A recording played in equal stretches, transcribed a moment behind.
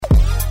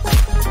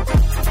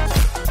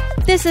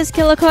This is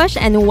Killer Kush,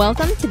 and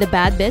welcome to the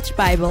Bad Bitch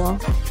Bible.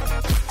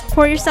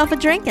 Pour yourself a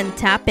drink and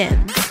tap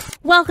in.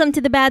 Welcome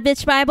to the Bad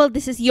Bitch Bible.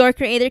 This is your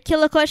creator,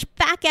 Killer Kush,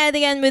 back at it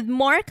again with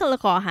more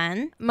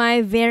kalokohan.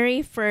 My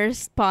very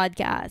first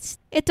podcast.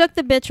 It took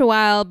the bitch a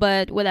while,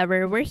 but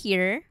whatever, we're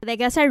here. But I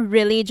guess I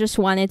really just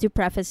wanted to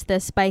preface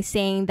this by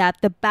saying that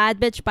the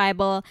Bad Bitch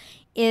Bible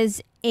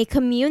is a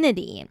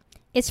community.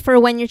 It's for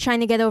when you're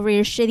trying to get over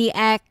your shitty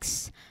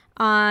ex,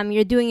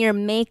 you're doing your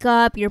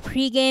makeup, you're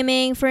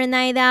pre-gaming for a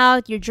night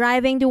out, you're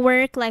driving to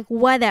work, like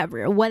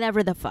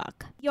whatever the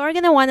fuck. You're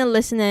gonna want to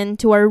listen in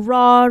to our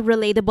raw,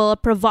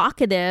 relatable,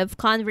 provocative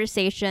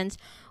conversations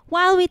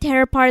while we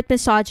tear apart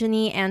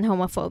misogyny and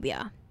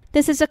homophobia.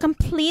 This is a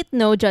complete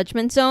no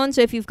judgment zone,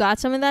 so if you've got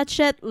some of that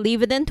shit,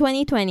 leave it in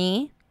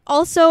 2020.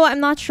 Also, I'm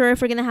not sure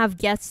if we're gonna have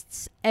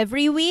guests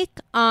every week.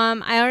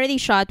 I already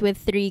shot with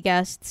 3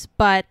 guests,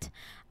 but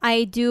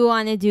I do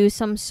want to do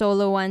some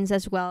solo ones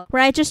as well,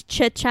 where I just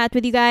chit-chat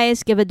with you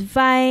guys, give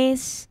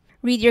advice,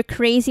 read your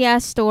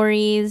crazy-ass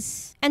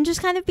stories, and just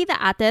kind of be the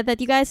ate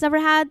that you guys never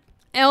had.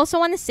 I also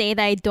want to say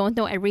that I don't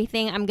know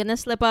everything. I'm going to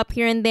slip up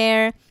here and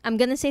there. I'm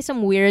going to say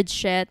some weird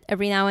shit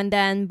every now and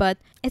then, but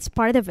it's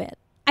part of it.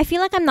 I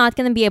feel like I'm not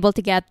going to be able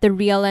to get the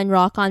real and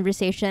raw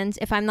conversations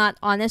if I'm not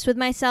honest with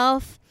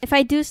myself. If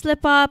I do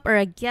slip up or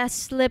a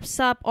guest slips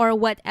up or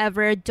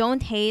whatever,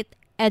 don't hate.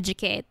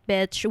 Educate,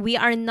 bitch. We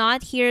are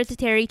not here to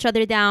tear each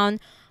other down.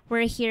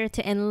 We're here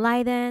to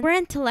enlighten. We're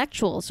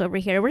intellectuals over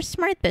here. We're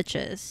smart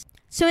bitches.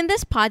 So in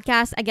this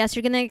podcast, I guess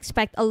you're going to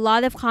expect a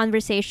lot of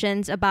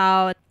conversations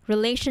about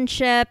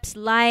relationships,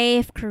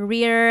 life,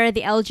 career,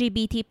 the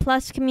LGBT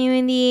plus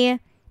community,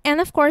 and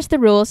of course the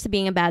rules to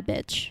being a bad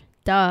bitch.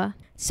 Duh.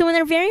 So in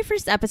our very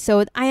first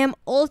episode, I am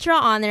ultra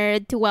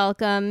honored to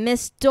welcome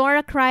Miss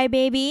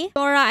Doracrybaby.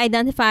 Dora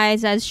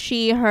identifies as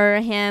she, her,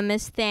 him,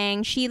 his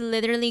thing. She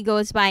literally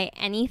goes by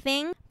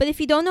anything. But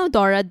if you don't know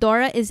Dora,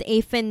 Dora is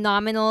a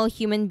phenomenal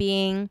human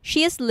being.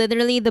 She is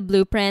literally the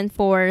blueprint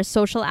for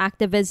social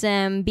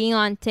activism, being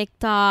on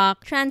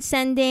TikTok,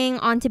 transcending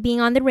onto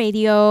being on the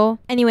radio.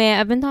 Anyway,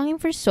 I've been talking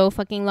for so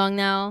fucking long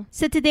now.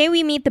 So today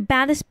we meet the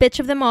baddest bitch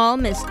of them all,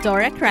 Miss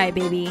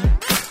Doracrybaby.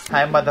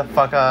 Hi,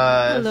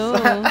 motherfuckers. Hello.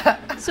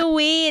 So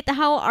wait,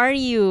 how are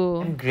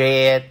you?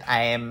 Great.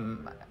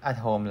 I'm at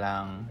home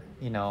lang,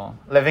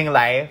 living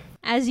life.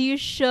 As you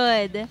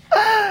should.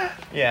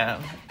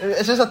 Yeah.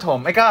 It's just at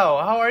home.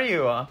 Ikaw, how are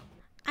you?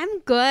 I'm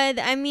good.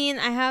 I mean,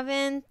 I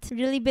haven't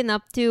really been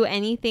up to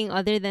anything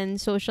other than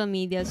social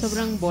media.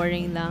 Sobrang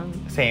boring lang.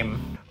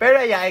 Same.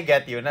 Pero yeah, I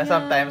get you. Na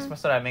sometimes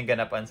mas maraming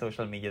ganap on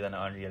social media than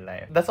on real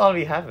life. That's all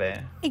we have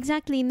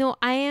Exactly. No,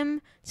 I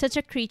am such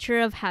a creature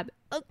of habit.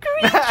 A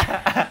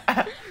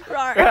creature!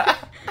 Roar.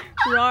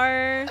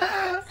 Roar.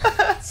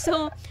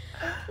 So,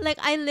 like,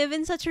 I live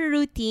in such a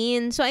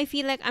routine. So, I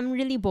feel like I'm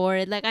really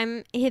bored. Like,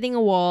 I'm hitting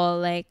a wall.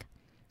 Like,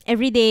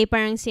 every day,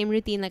 parang same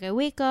routine. Like, I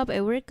wake up,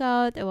 I work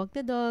out, I walk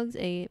the dogs,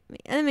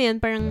 alam mo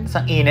yun, parang...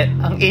 Ang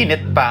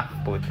init pa,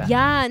 puta.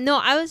 Yeah, no,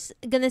 I was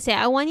gonna say,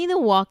 I want you to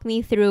walk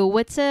me through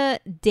what's a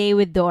day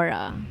with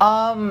Dora.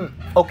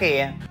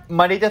 Okay.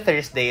 Monday to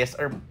Thursdays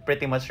are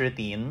pretty much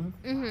routine.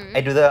 Mm-hmm.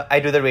 I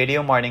do the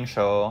radio morning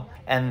show,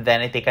 and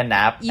then I take a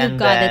nap. You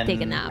gotta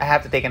take a nap. I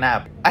have to take a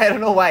nap. I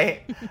don't know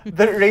why.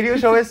 The radio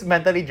show is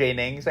mentally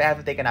draining, so I have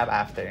to take a nap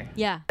after.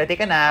 Yeah. I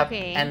take a nap,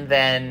 okay. And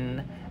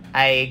then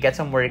I get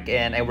some work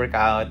in, I work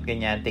out,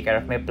 ganyan, take care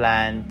of my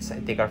plants, I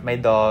take care of my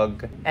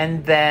dog,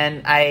 and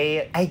then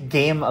I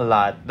game a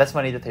lot. That's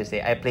Monday to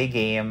Thursday. I play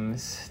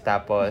games,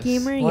 tapos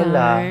gamer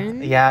wala.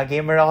 yarn? Yeah,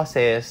 gamer ako,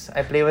 sis.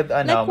 I play with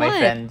like my what?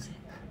 friends.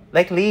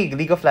 Like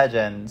League of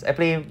Legends. I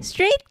play...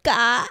 Straight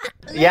ka?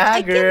 Yeah,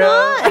 I girl.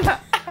 Cannot.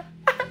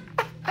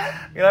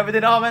 Grabe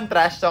din ako man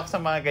trash talk sa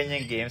mga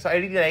ganyang games. So I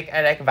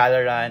like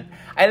Valorant.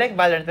 I like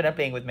Valorant when I'm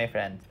playing with my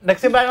friends.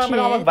 Nagsimula naman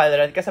ako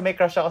mag-Valorant kasi may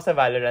crush ako sa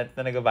Valorant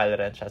na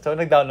nag-Valorant siya. So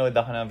nag-download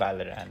ako ng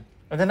Valorant.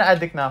 And then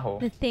na-addict na ako.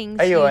 The things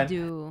Ayun. you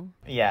do.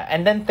 Yeah.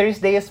 And then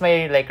Thursday is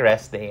my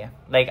rest day.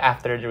 Like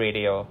after the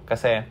radio.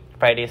 Kasi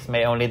Friday is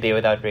my only day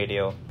without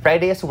radio.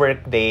 Friday is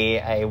work day.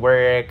 I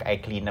work. I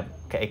clean,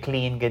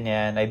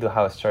 ganyan. I do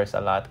house chores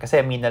a lot.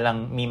 Kasi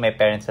my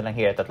parents na lang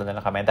here. Tatlo na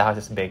lang kami. The house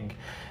is big.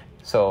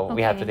 So,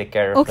 we have to take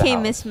care of the house. Okay,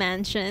 Miss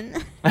Mansion.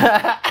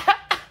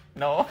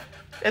 No,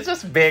 it's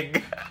just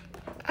big.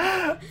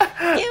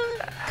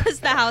 Because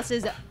the house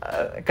is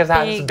Because the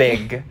house is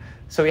big.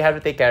 So, we have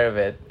to take care of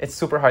it. It's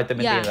super hard to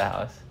maintain the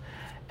house.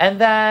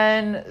 And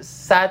then,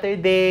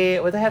 Saturday...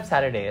 What do I have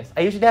Saturdays?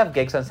 I usually have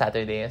gigs on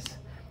Saturdays.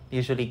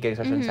 Usually, gigs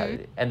are on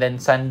Saturday. And then,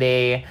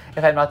 Sunday,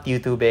 if I'm not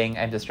YouTubing,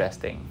 I'm just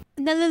resting.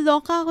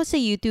 Nalaloka ako sa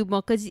YouTube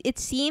mo because it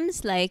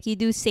seems like you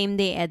do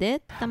same-day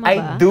edit. Tama ba? I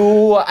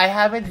do. I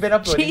haven't been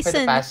uploading for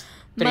the past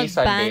 3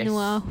 Sundays.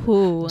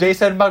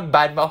 Jason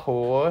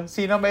Magbanwaho.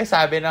 Sino may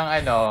sabi ng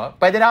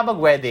pwede na ako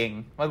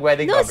mag-wedding.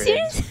 Mag-wedding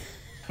coverage.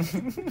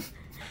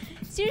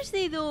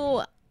 Seriously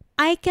though,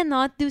 I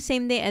cannot do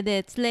same-day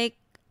edits. Like,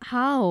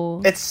 how?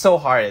 It's so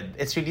hard.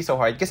 It's really so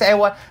hard. Because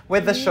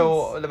with the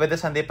show, with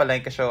the Sunday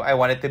Palenka show, I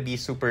wanted to be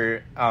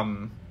super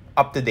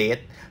up to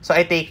date. So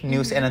I take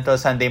news in until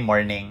Sunday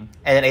morning,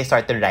 and then I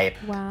start to write.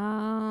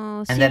 Wow.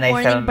 Oh, so And then I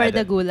born in film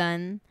edit.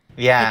 Bardagulan.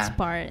 Yeah.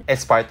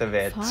 It's part of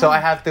it. Fuck. So I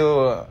have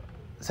to.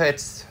 So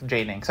it's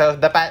draining. So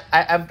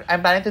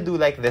I'm planning to do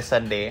like this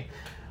Sunday,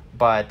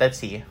 but let's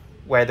see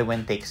where the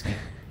wind takes me.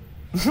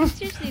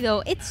 Seriously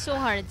though, it's so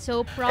hard.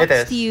 So props It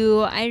is. to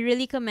you. I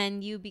really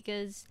commend you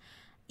because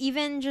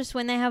even just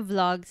when I have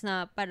vlogs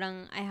na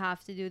parang I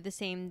have to do the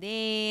same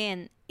day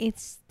and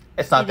it's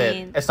not it.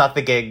 ain't- It's not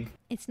the gig.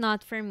 It's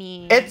not for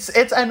me. It's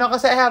ano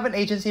kasi I have an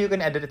agency who can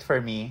edit it for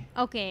me.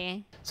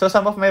 Okay. So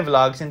some of my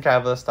vlogs and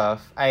travel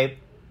stuff, I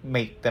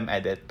make them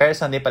edit. Pero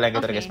Sunday palagi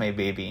Okay. talaga is my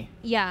baby.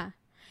 Yeah.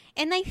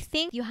 And I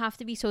think you have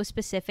to be so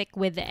specific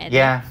with the edit.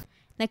 Yeah.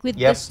 Like with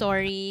the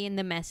story and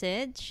the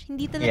message.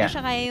 Hindi talaga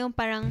siya kaya yung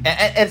parang...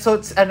 And so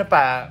it's ano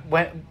pa,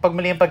 pag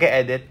mali yung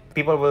pag-edit,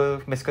 people will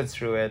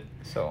misconstrue it.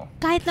 So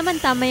Kahit naman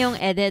tama yung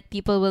edit,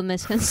 people will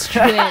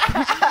misconstrue it.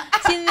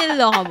 Sino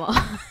niloloko mo?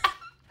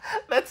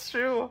 that's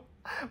true.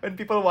 When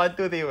people want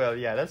to, they will.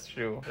 Yeah, that's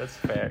true. That's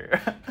fair.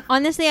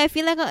 Honestly, I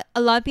feel like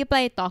a lot of people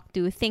I talk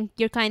to think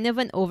you're kind of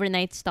an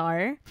overnight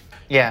star.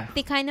 Yeah.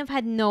 They kind of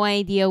had no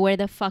idea where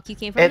the fuck you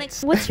came from. Like,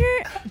 what's your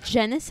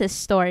genesis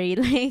story?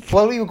 Like,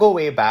 Well, we go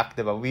way back,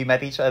 diba? We met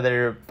each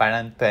other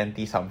parang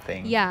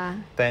 20-something. yeah.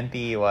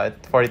 20,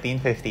 what? 14,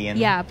 15?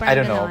 Yeah, parang I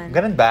don't know. ganon.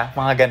 Ganun ba?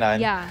 Mga ganon.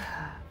 Yeah.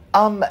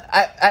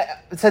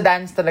 Sa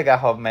dance talaga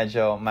ako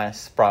medyo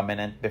mas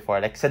prominent before.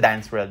 Like, sa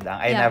dance world lang.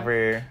 I Yeah.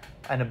 never,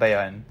 ano ba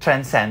yun?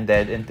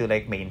 Transcended into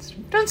like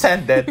mainstream.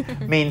 Transcended.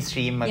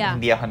 Mainstream. Yeah.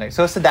 Hindi ako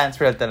So, sa dance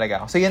world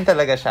talaga ako. So, yun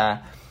talaga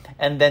siya.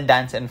 And then,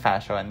 dance and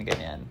fashion,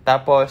 ganyan.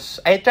 Tapos,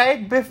 I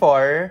tried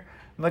before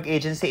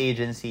mag-agency,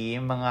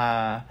 mga,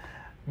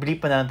 believe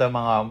po na ito,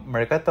 mga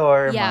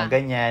Mercator, Yeah. mga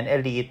ganyan,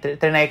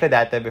 Elite. Trinay ko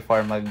dati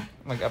before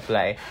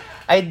mag-apply.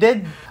 I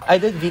did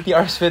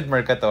VTRs with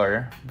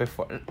Mercator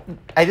before.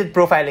 I did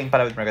profiling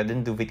pala with Mercator.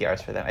 Didn't do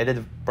VTRs for them. I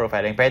did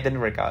profiling, but it didn't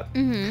work out.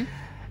 Mm-hmm.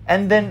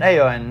 And then,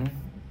 ayun,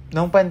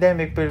 nung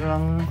pandemic,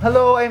 parang,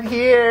 hello, I'm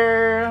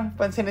here!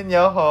 Pansinin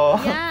niyo ako.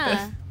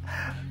 Yeah.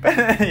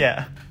 Yeah.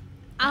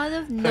 Out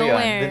of So, yun,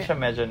 nowhere. dun siya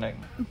medyo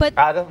But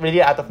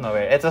really out of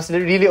nowhere. It was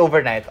really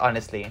overnight,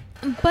 honestly.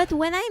 But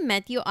when I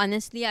met you,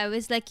 honestly, I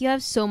was like, you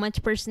have so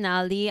much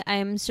personality.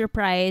 I'm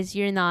surprised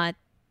you're not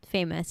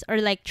famous or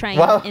like trying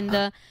Wow. in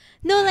the...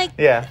 No, like,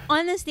 Yeah.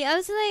 honestly, I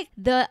was like,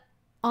 the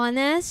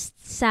honest,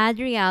 sad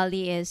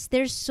reality is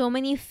there's so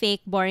many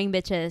fake, boring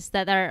bitches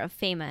that are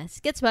famous.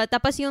 Gets ba?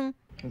 Tapos yung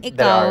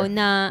ikaw are.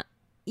 na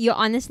you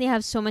honestly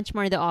have so much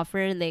more to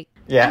offer. Like,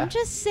 Yeah. I'm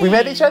just saying. We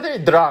met each other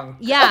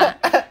drunk.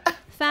 Yeah.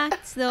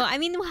 Facts though.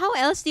 I mean, how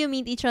else do you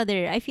meet each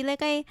other? I feel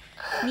like I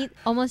meet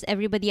almost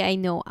everybody I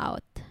know out.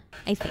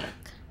 I think.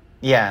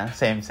 Yeah,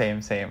 same.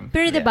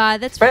 Pero Yeah.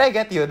 diba, that's But I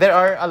get you. There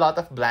are a lot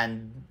of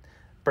bland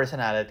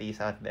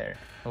personalities out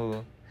there who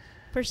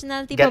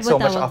personality get pa ba so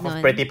much tawag off of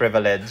nun? pretty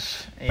privilege.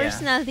 Yeah.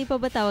 Personality pa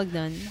ba tawag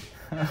nun?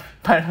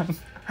 parang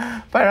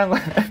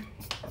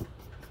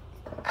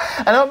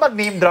ano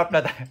mag-name drop na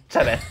tayo?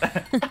 Charet.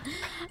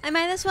 I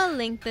might as well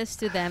link this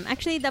to them.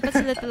 Actually, dapat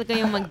sila talaga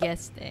yung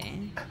mag-guest eh.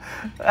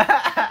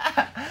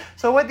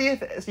 So what do you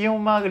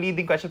yung mga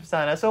leading questions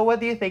sana? So what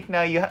do you think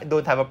now you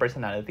don't have a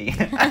personality?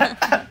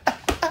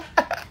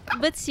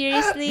 But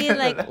seriously,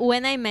 like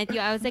when I met you,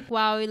 I was like,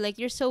 wow, like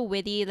you're so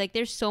witty. Like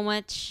there's so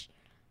much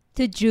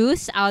to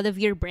juice out of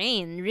your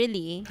brain,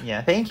 really.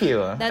 Yeah, thank you.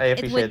 That I it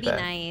appreciate would be that.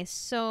 nice.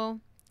 So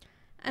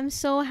I'm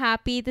so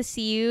happy to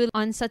see you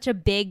on such a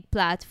big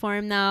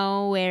platform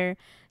now where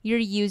you're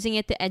using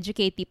it to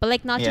educate people,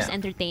 like not just Yeah.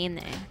 entertain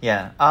eh.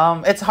 Yeah.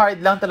 It's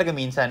hard lang talaga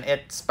minsan.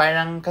 It's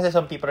parang kasi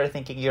some people are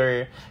thinking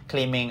you're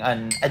claiming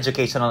an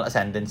educational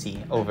ascendancy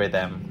over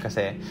them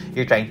kasi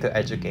you're trying to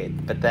educate.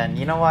 But then,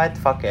 you know what?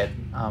 Fuck it.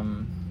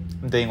 I'm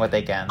doing what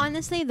I can.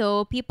 Honestly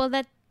though, people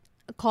that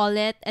call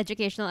it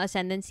educational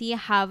ascendancy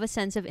have a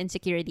sense of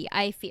insecurity,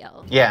 I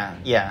feel. Yeah.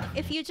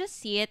 If you just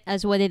see it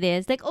as what it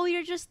is, like, oh,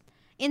 you're just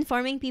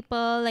informing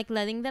people, like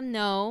letting them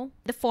know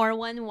the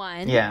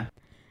 411. Yeah.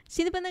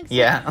 Sino ba nagsabi?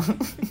 Yeah.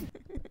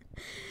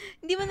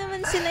 Di ba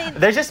naman sila...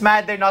 They're just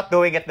mad they're not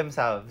doing it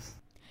themselves.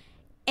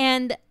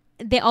 And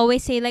they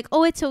always say like,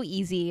 oh, it's so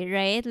easy,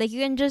 right? Like,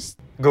 you can just...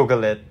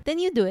 Google it. Then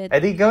you do it. Eh,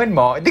 di gawin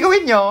mo. Di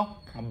gawin nyo.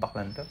 Ang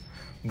baklan to.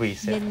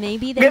 Buisit. Then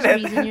maybe there's a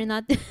Galit. reason you're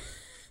not...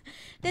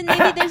 Then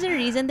maybe there's a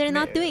reason they're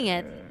not doing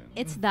it.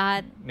 It's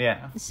that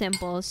Yeah.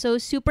 simple. So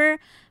super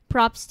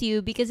props to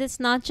you because it's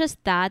not just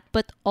that,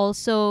 but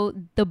also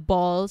the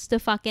balls to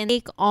fucking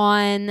take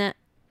on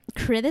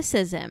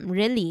criticism,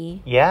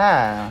 really.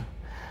 Yeah.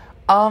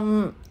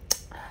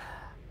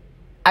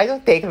 I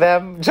don't take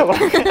them. Joke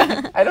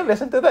lang. I don't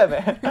listen to them.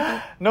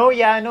 No,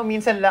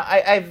 minsan lang.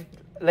 I've,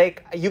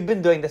 like, you've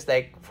been doing this,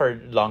 like, for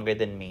longer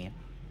than me.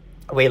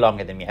 Way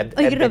longer than me. I've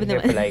Ay, been grabe here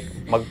naman. for, like,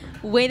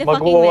 Wait a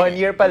fucking 1 minute.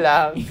 year pa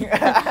lang.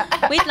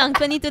 Wait lang,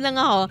 22 lang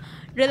ako.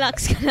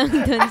 Relax ka lang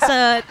dun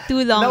sa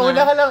too long.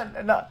 Nauna ka lang,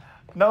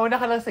 nauna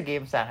ka lang sa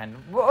game sa akin.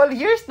 Well,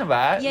 years na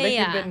ba? Yeah, like, yeah.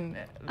 You've been,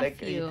 like,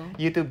 A few.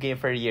 YouTube game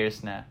for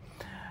years na.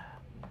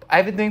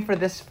 I've been doing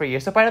this for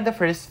years. So parang the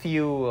first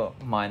few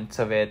months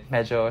of it,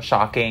 medyo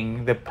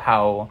shocking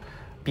how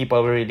people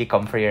will really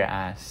come for your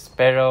ass.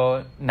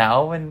 Pero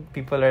now when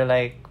people are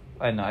like,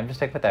 I'm just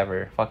like,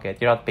 whatever, fuck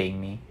it, you're not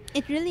paying me.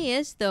 It really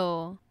is,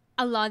 though.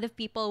 A lot of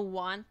people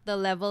want the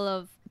level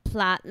of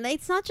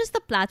it's not just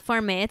the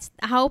platform, it's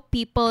how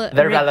people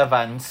The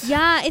relevance.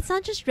 Yeah, it's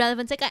not just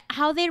relevance, like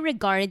how they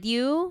regard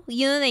you.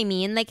 You know what I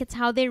mean? Like, it's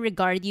how they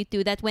regard you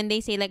too. That when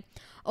they say like,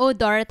 "Oh,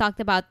 Dora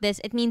talked about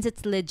this," it means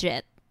it's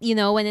legit. You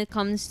know, when it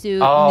comes to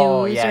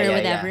news or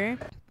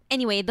whatever. Yeah.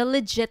 Anyway, the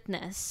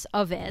legitness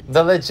of it.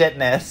 The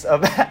legitness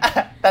of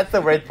that's the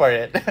word for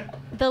it.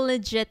 The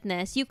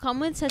legitness. You come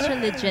with such a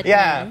legitness.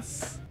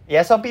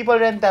 Yeah, some people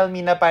rin tell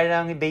me na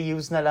parang they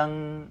use na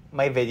lang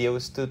my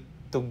videos to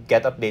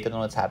get updated on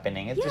what's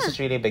happening. It's just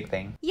really a big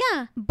thing.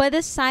 Yeah, but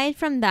aside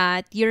from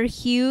that, you're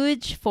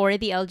huge for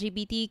the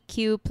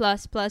LGBTQ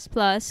plus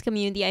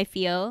community, I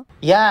feel.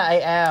 Yeah,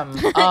 I am.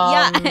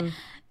 Yeah,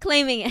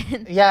 claiming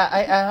it.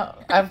 Yeah,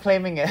 I'm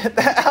claiming it.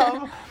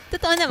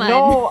 Totoo naman.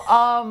 No,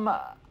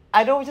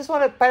 I don't just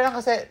want to, parang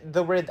kasi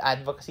the word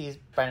advocacy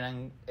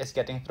is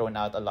getting thrown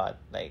out a lot.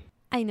 Like,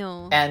 I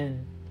know.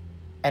 And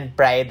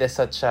pride is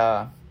such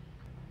a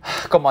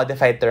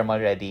commodified term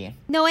already.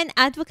 No, and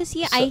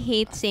advocacy, I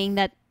hate saying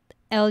that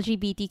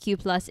LGBTQ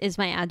plus is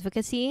my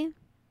advocacy.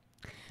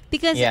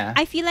 Because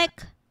I feel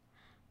like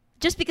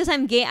just because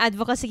I'm gay,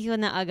 advocacy ko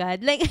na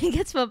agad. Like,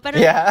 gets mo?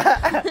 Parang,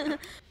 yeah.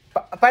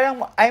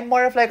 Parang I'm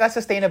more of like a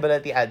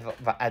sustainability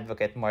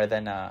advocate more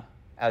than a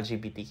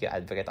LGBTQ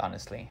advocate,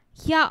 honestly.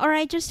 Yeah, or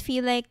I just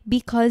feel like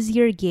because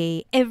you're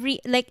gay,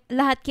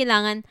 lahat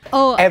kailangan,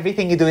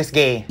 everything you do is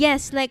gay.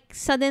 Yes, like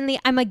suddenly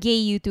I'm a gay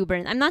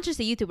YouTuber. I'm not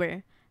just a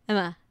YouTuber. I'm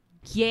a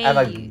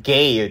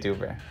gay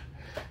YouTuber.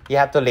 You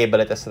have to label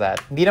it as that.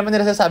 Hindi naman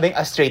nila sasabing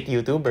a straight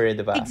YouTuber,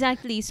 diba?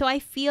 Exactly. So I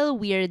feel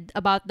weird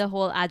about the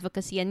whole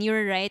advocacy, and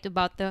you're right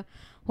about the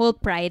whole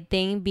pride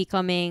thing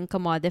becoming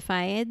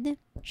commodified.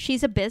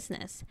 She's a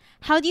business.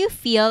 How do you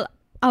feel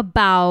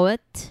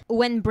about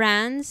when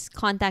brands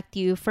contact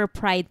you for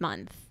Pride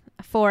Month,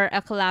 for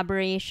a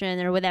collaboration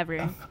or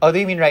whatever? Oh, do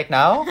you mean right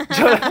now?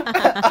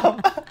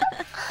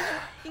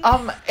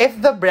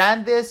 If the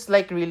brand is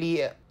like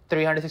really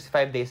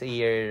 365 days a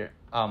year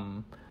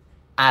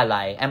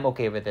ally, I'm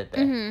okay with it.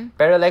 Mm-hmm.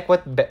 Pero like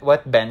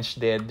what Bench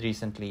did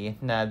recently,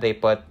 na they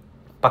put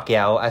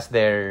Pacquiao as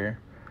their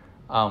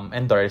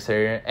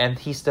endorser, and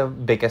he's the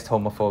biggest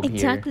homophobe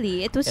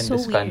exactly. It was in so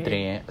this weird.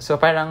 country. So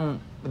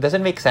parang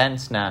doesn't make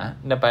sense na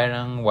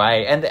parang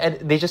why. And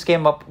they just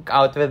came out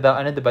with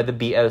the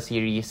BL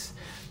series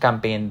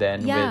campaign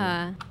then.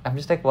 Yeah. I'm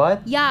just like,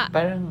 what? Yeah.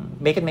 Parang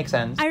make it make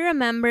sense. I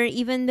remember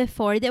even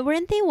before,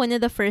 weren't they one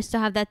of the first to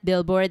have that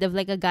billboard of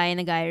like a guy and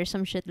a guy or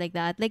some shit like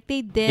that? Like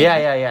they did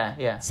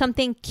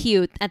something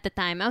cute at the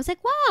time. I was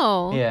like,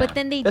 wow. Yeah. But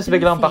then they Tapos do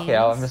biglang things.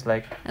 Pacquiao. I'm just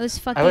like, I was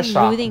fucking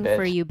shocked, rooting bitch.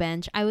 for you,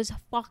 Bench. I was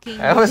fucking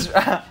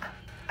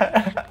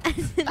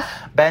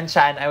Ben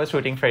Chan, I was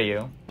rooting for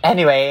you.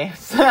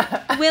 Anyways.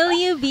 Will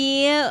you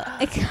be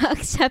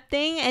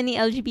accepting any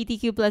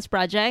LGBTQ plus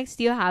projects?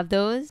 Do you have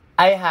those?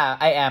 I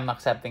am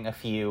accepting a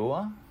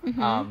few.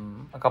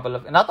 Mm-hmm. A couple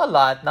of, not a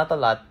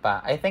lot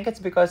pa. I think it's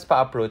because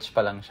pa-approach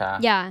pa lang siya.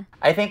 Yeah.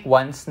 I think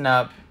once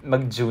na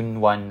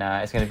mag-June 1 na,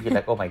 it's gonna be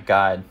like, oh my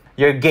God,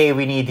 you're gay,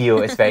 we need you.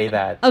 It's very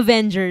that.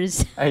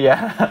 Avengers.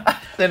 Yeah.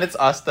 Then it's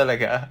us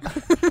talaga.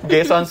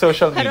 Gays on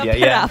social media.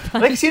 Yeah.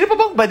 Like, sino pa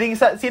bang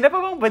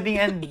bading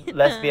and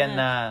lesbian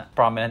na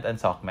prominent and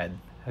SOCMED?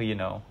 Who you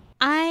know?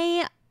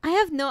 I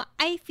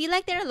feel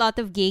like there are a lot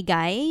of gay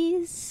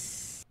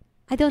guys.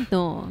 I don't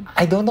know.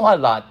 I don't know a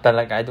lot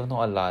talaga. I don't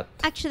know a lot.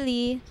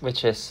 Actually.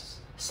 Which is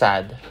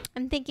sad.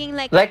 I'm thinking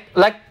like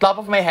top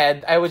of my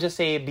head, I would just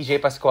say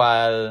BJ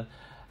Pascual,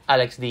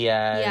 Alex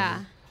Diaz.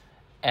 Yeah.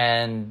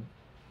 And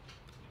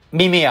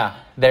Mimia.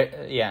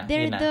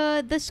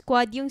 They're the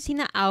squad, yung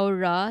sina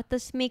Aura,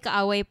 tas may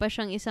kaaway pa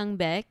siyang isang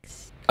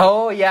Bex.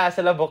 Oh, yeah,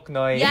 sila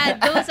Boknoy. Yeah,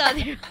 those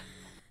other...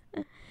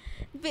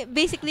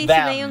 Basically, them.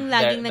 sila yung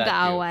laging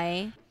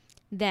nag-aaway.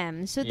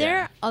 Them. So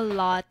there are a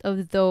lot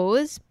of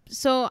those.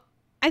 So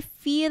I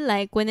feel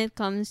like when it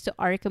comes to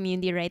our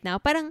community right now,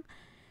 parang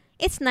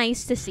it's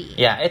nice to see.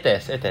 Yeah, it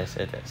is.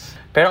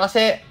 Pero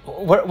kasi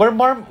we're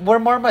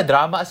more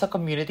madrama as a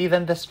community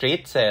than the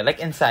streets. Like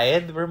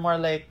inside, we're more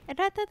like,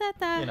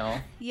 you know.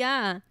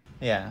 Yeah.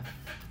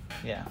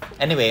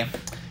 Anyway,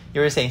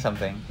 you were saying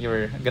something. You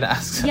were gonna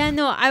ask. Yeah,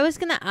 no, I was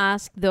gonna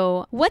ask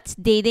though, what's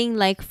dating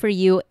like for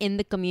you in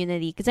the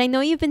community? Because I know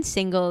you've been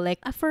single like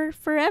for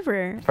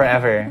forever.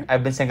 Forever.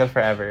 I've been single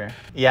forever.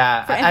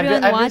 Yeah. For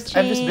everyone watching.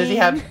 I'm just busy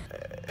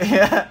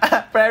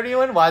for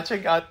everyone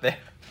watching out there.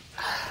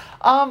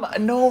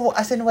 No,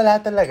 as in wala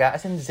talaga,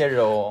 as in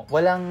zero.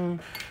 Walang,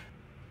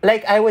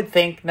 like I would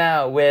think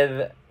na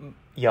with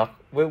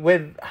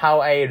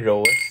how I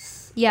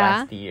rose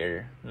last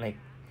year, like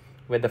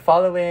with the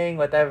following,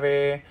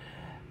 whatever,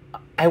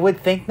 I would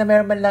think na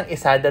meron man lang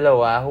isa,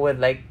 dalawa who would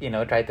like,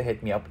 try to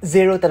hit me up.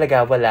 Zero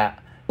talaga, wala.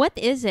 What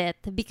is it?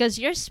 Because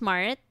you're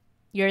smart,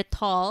 you're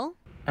tall.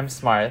 I'm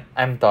smart,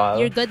 I'm tall.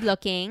 You're good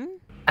looking.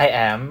 I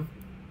am.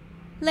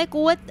 Like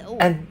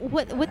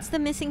what's the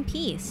missing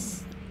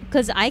piece?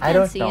 Because I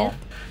can't see it.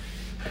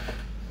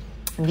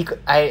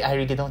 I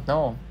really don't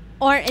know.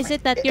 Or is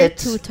it that you're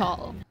too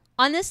tall?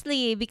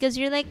 Honestly, because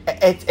you're like...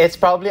 It's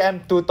probably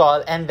I'm too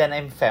tall and then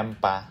I'm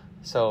fempa.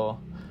 So,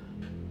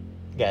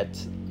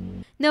 gets.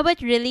 No,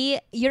 but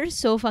really, you're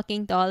so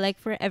fucking tall. Like,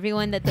 for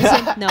everyone that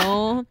doesn't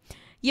know,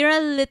 you're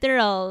a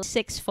literal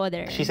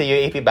 6-footer. She's a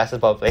UAP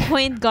basketball player.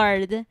 Point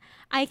guard.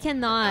 I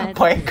cannot.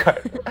 Point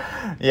guard.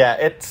 Yeah,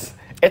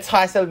 it's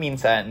hassle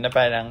minsan na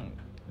parang,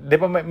 di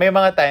ba may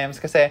mga times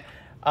kasi,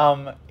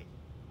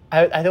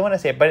 I don't want to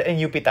say, but in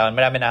UP Town,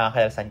 marami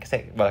nakakalasan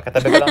kasi, well,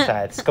 katabi ko lang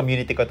siya, it's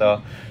community ko to.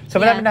 So,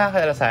 marami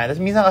nakakalasan. Tapos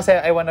minsan kasi,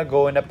 I wanna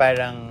go na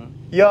parang,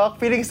 yok,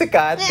 feeling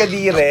sikat,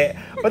 kadire.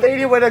 But I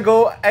really wanna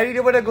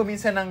go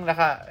minsan ng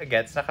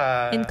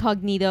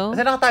Incognito?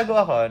 Kasi nakatago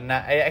ako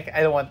na I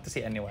don't want to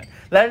see anyone.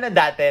 Lalo na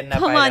dati na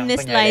Come parang, on,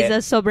 Miss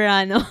Liza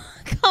Soberano.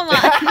 Come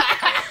on.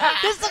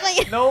 Gusto ko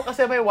yun. No,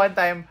 kasi may one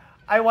time,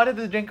 I wanted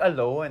to drink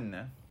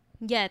alone.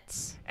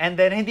 Gets. And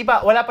then,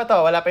 wala pa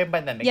yung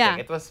pandemic thing.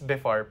 It was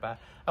before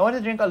pa. I wanted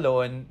to drink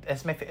alone.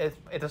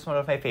 It was one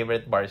of my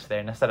favorite bars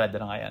there. Nasarado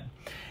na ngayon.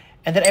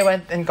 And then I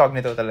went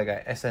incognito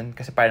talaga. As in,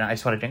 kasi parang I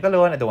just want to drink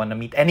alone. I don't want to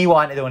meet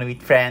anyone. I don't want to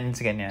meet friends.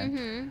 Ganyan.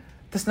 Mm-hmm.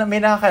 Tapos may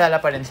nakakalala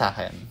pa rin sa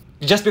akin.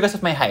 Just because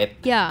of my height.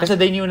 Yeah. Kasi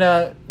they knew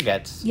na,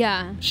 gets.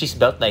 Yeah. She's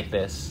built like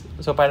this.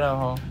 So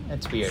parang,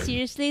 it's weird.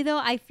 Seriously though,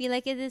 I feel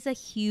like it is a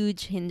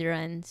huge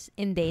hindrance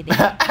in dating.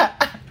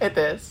 It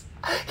is.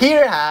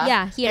 Here, ha?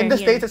 Yeah, here. In the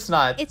States, it's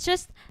not. It's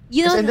just,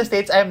 you know... Because in the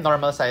States, I'm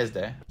normal sized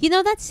eh. You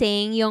know that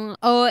saying, yung,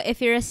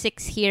 if you're a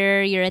 6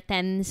 here, you're a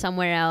 10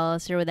 somewhere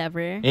else or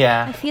whatever?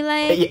 Yeah. I feel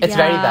like... It's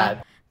very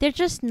that. They're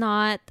just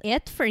not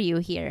it for you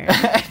here.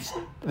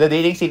 The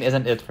dating scene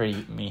isn't it for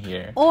me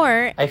here.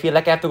 Or... I feel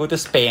like I have to go to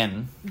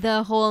Spain.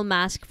 The whole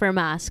mask for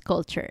mask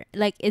culture.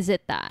 Like, is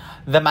it that?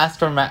 The mask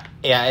for mask...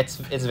 Yeah, it's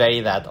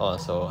very that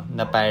also.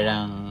 Na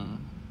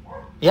parang...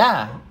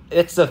 Yeah.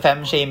 It's the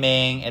femme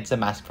shaming. It's a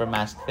mask for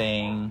mask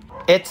thing.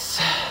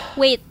 It's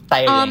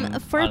tiring.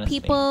 For honestly.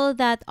 People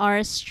that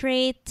are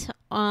straight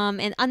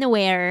and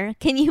unaware,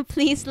 can you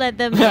please let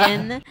them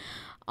in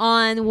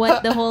on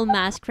what the whole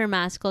mask for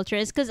mask culture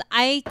is? Because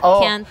I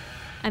can't.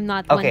 I'm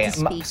not one to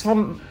speak.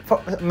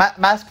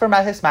 Mask for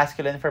mask is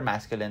masculine for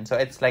masculine. So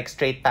it's like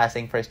straight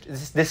passing for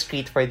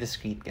discreet for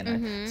discreet.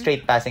 Mm-hmm.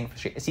 Straight passing for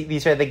straight. See,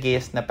 these are the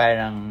gays na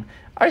parang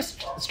are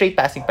straight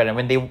passing pa rin.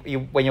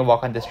 When you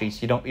walk on the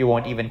streets, you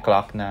won't even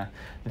clock na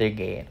they're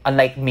gay.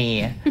 Unlike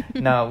me,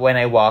 na when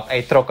I walk,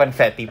 I throw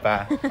confetti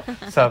pa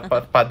sa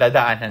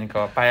padadaanan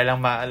ko para lang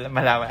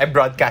malaman. I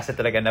broadcast it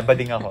talaga na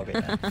bading ako.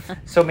 Ganyan.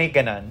 So may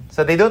ganon.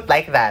 So they don't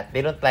like that.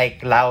 They don't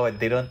like loud.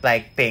 They don't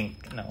like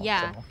pink. No.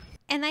 Yeah. So,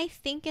 and I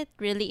think it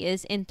really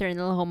is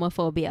internal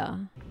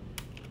homophobia.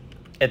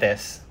 It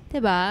is.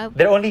 Diba?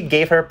 They're only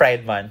gay for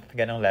Pride Month.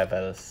 Ganong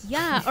levels.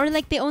 Yeah, or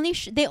like they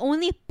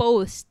only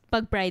post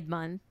pag Pride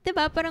Month.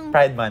 Diba? Parang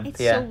Pride Month,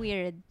 it's so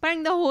weird.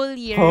 Parang the whole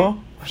year,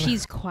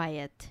 she's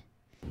quiet.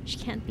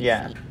 She can't be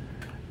seen.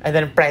 And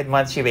then Pride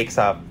Month, she wakes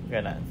up.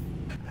 Ganon.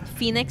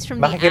 Phoenix from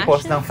the ashes.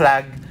 Makikipost ng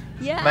flag.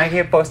 Yeah.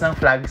 Makikipost ng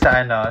flag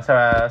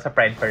sa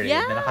Pride Parade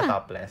na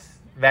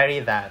naka-topless. Very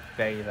that.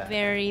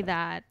 Very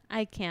that.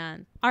 I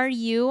can't. Are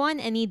you on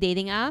any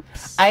dating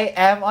apps? I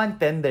am on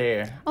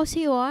Tinder. Oh, so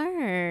you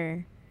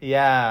are.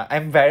 Yeah,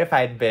 I'm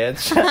verified,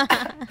 bitch.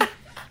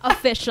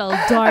 Official.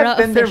 Dora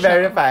Tinder official.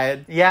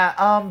 verified. Yeah,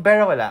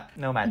 pero wala.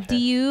 No matches. Do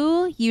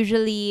you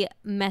usually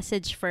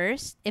message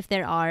first if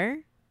there are?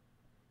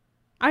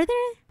 Are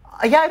there?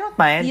 Yeah, I don't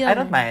mind. You I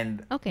don't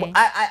mind. Okay.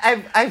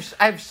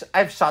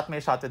 I've shot my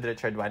shot with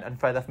Richard one in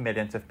front of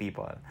millions of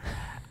people.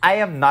 I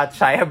am not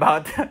shy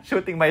about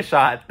shooting my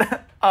shot.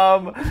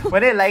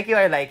 When I like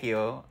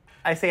you.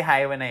 I say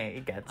hi when I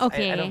get.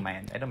 Okay. I don't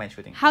mind. I don't mind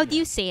shooting. How do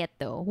you say it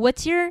though?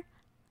 What's your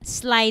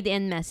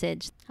slide-in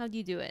message? How do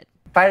you do it?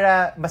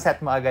 Para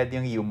maset mo agad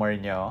yung humor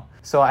nyo.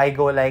 So I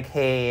go like,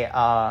 hey,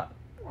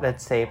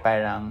 let's say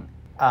parang,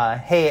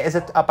 hey, is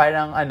it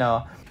parang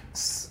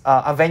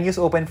a venue's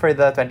open for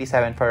the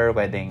 27th for our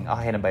wedding.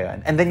 Okay na ba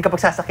yun? And then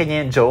kapag sasakin niya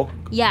yung joke,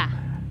 yeah,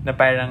 na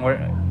parang,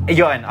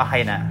 yun,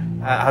 okay na.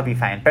 I'll be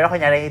fine. Pero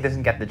kunyari, he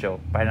doesn't get the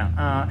joke. Parang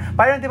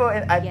di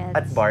ba,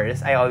 at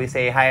bars, I always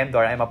say, hi, I'm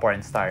Dora, I'm a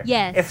porn star.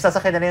 Yes. If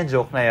sasakin na yung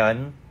joke na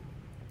yun,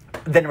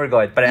 then we're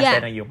good. Parang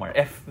tayo ng humor.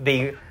 If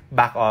they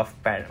back off,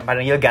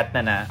 parang you'll get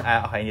na,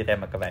 okay, hindi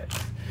tayo magka-vibes.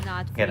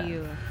 Not for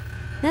you.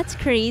 That's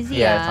crazy,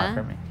 Yeah, it's not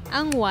for me.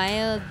 Ang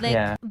wild.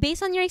 Like,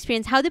 based on your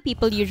experience, how do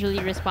people usually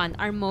respond?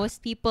 Are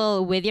most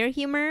people with your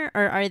humor?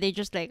 Or are they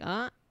just like,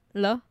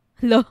 lo?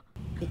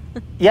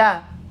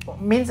 Yeah.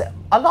 Means,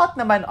 a lot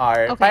naman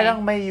are. Okay.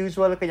 Parang may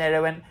usual,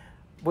 kunyari, when,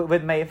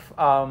 with my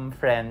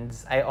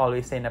friends, I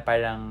always say na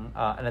parang,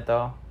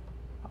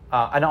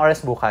 anong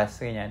oras bukas?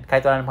 Ganyan.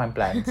 Kahit wala naman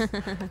plans.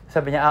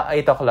 Sabi niya,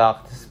 8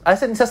 o'clock.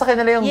 As in, sasakay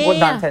nila yung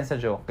nonsense na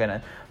joke.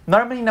 Ganun.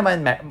 Normally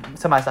naman,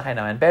 sumasakay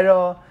naman.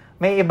 Pero,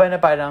 may iba na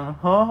parang,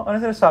 ano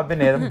sinasabi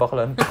nila?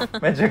 Baklan to.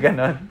 Medyo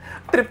ganon.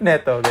 Trip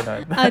neto,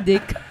 ganon.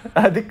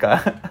 Adik ka?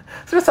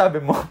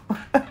 Sinasabi mo.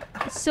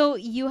 So,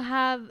 you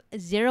have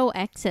 0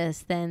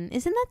 exes then.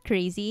 Isn't that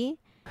crazy?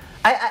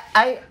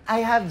 I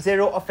have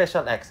 0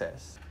 official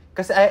exes.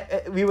 Kasi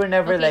we were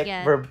never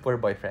we're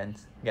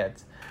boyfriends.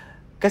 Gets?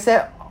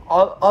 Kasi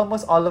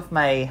almost all of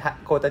my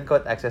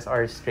quote-unquote exes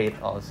are straight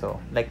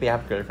also. Like, they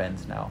have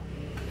girlfriends now.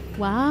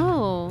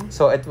 Wow.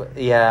 So,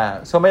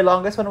 So, my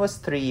longest one was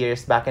 3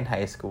 years back in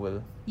high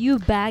school. You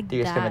bagged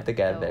 3 years that. kami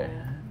together.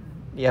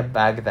 Though. Yeah,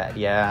 bag that,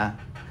 yeah.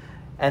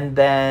 And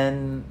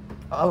then,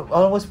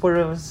 almost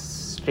puro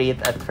straight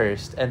at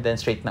first. And then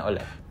straight na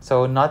ulit.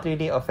 So, not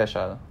really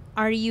official.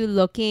 Are you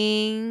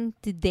looking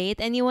to date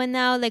anyone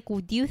now? Like,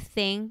 do you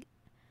think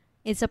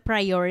it's a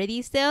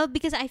priority still?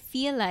 Because I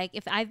feel like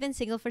if I've been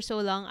single for so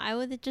long, I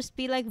would just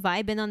be like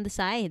vibing on the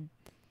side.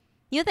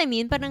 You know what I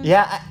mean? Parang,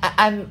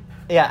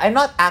 I'm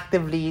not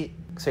actively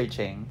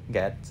searching.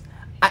 Gets.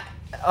 Percy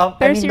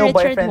I mean, no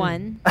Richard boyfriend.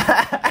 one.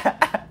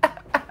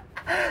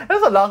 That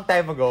was a long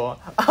time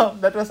ago.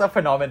 That was a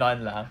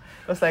phenomenon lang.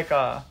 It was like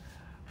a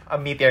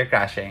meteor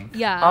crashing.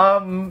 Yeah.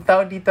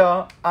 Tawag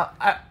dito.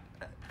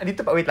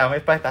 Dito pa, wait lang,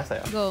 may pakita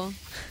sa'yo. Go.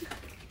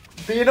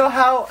 Do you know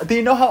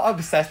how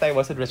obsessed I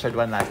was with Richard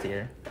 1 last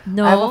year?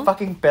 No. I have a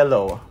fucking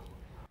pillow.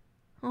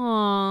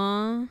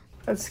 Aww.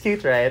 That's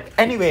cute, right?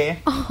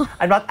 Anyway,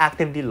 I'm not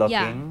actively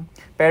looking.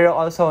 Yeah. Pero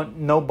also,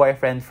 no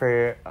boyfriend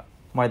for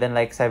more than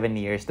like 7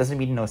 years. Doesn't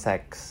mean no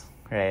sex,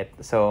 right?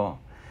 So,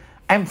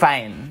 I'm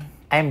fine.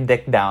 I'm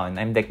dick down.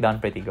 I'm dick down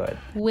pretty good.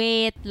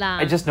 Wait lang.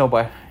 I just know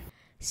boy.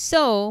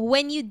 So,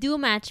 when you do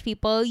match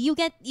people, you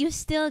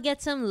still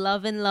get some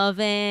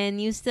lovin'.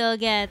 You still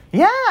get...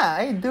 Yeah,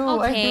 I do.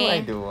 Okay. I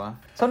do.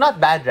 So,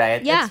 not bad,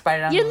 right? Yeah. It's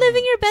parang, You're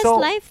living your best so,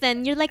 life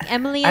then. You're like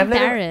Emily in I'm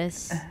living-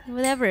 Paris.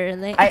 Whatever.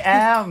 Like, I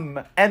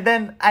am. And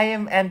then, I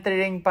am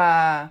entering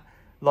pa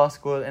law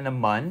school in a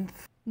month.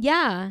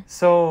 yeah.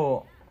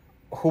 So,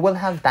 who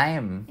will have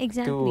time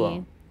Exactly.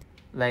 to,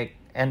 like,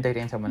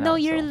 entertain someone No,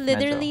 else? you're So,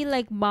 literally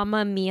like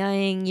Mama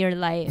Mia-ing your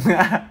life.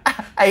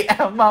 I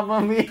am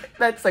Mamma Mia.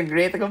 That's a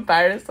great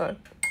comparison.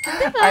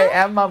 I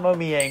am Mamma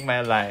Mia-ing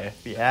my life.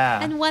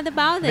 Yeah. And what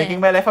about Making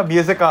it? my life a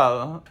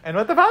musical. And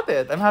what about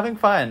it? I'm having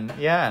fun.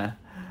 Yeah.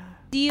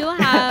 Do you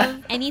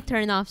have any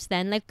turn-offs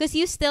then? Like, because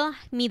you still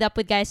meet up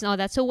with guys and all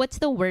that. So what's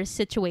the worst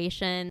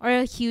situation or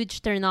a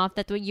huge turn-off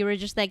that you were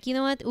just like, you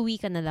know what, uwi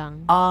ka na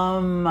lang?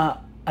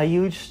 A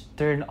huge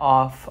turn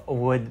off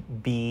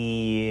would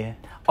be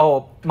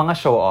mga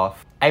show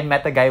off. I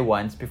met a guy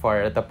once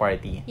before at a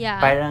party. Yeah.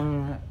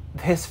 Parang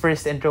his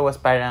first intro was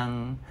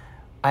parang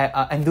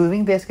I'm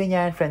doing this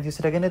ganyan, friends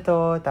used to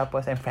ganito,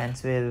 tapos I'm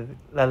friends with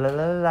la la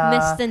la la.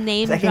 Miss the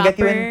name So I can get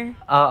you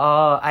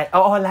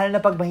dropper. lalo na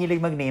pag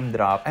mahilig mag name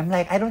drop. I'm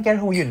like, I don't care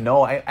who you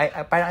know. I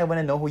parang I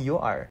wanna know who you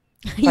are.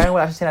 Parang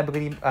wala siya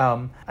sinabi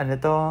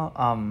ko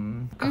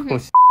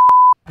kakus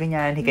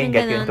ganyan, he can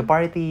get you into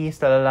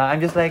parties, la la la.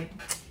 I'm just like,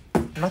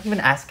 I'm not even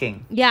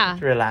asking. Yeah.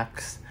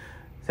 Relax.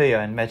 So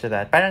yun, medyo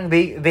that. Parang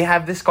they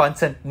have this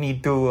constant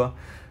need to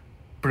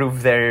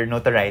prove their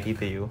notoriety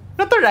to you.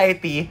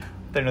 Notoriety?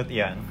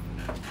 Yan.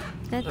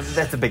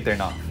 That's a big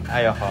turn off.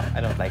 Ayoko.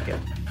 I don't like it.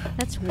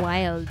 That's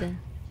wild.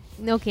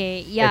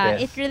 Okay, yeah,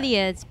 It it is. really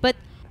is. But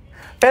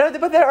Pero di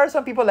ba there are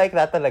some people like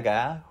that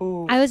talaga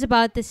who... I was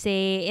about to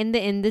say, in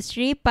the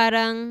industry,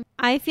 parang,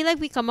 I feel like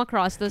we come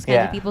across those kind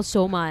of Yeah. people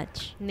so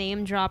much.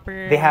 Name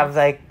dropper. They have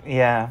like,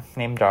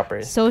 name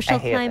droppers. Social I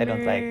hate climber. it. I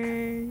don't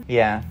like.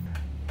 Yeah.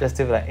 Just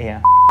to like,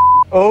 yeah.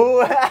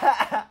 Oh!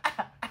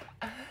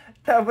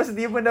 Tapos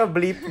di mo na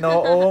bleep,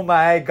 no? Oh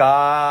my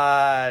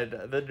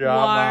God. The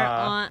drama. War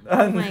on.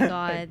 Oh my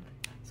God.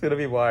 It's gonna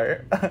be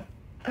war.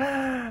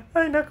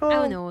 Ay, nako. I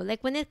don't know.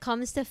 Like, when it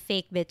comes to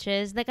fake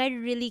bitches, like, I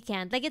really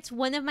can't. Like, it's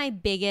one of my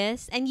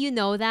biggest, and you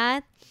know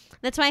that.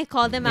 That's why I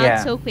call them out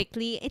Yeah. so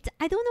quickly.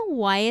 I don't know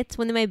why it's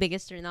one of my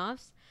biggest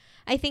turnoffs.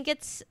 I think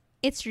it's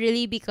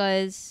really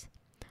because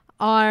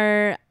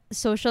our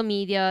social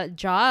media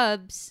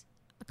jobs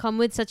come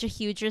with such a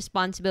huge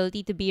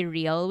responsibility to be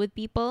real with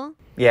people.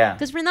 Yeah.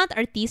 Because we're not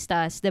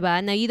artistas, diba?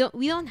 Now,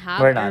 we don't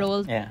have We're a not,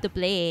 role yeah. to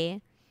play.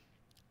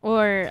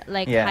 Or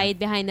like Yeah. hide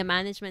behind the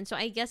management. So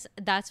I guess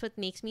that's what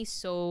makes me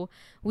so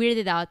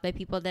weirded out by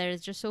people that is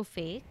just so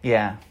fake.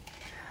 Yeah.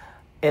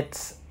 It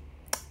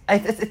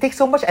takes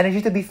so much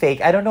energy to be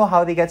fake. I don't know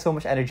how they get so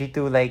much energy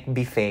to like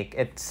be fake.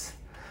 It's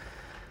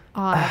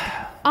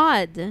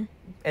Odd.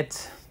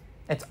 it's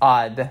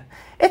odd.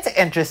 It's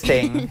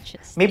interesting.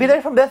 Interesting. Maybe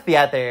they're from the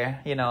theater,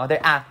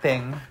 they're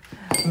acting.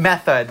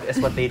 Method is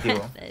what they do.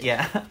 Method.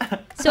 Yeah.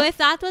 So if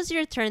that was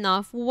your turn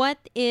off, what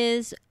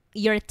is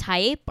your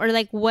type? Or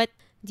like, what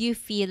do you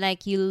feel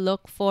like you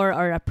look for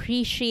or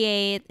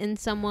appreciate in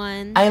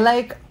someone? I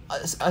like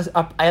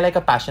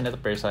a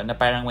passionate person na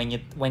parang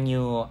when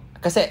you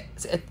kasi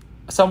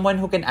someone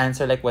who can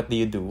answer like what do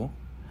you do.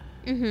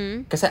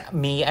 Mm-hmm. Kasi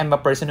me, I'm a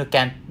person who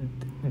can't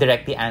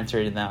directly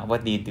answer na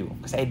what do you do.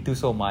 Kasi I do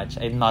so much.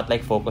 I'm not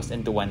like focused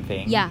into one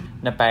thing. Yeah.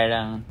 Na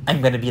parang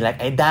I'm gonna be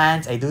like, I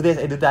dance, I do this,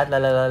 I do that, la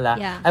la la la.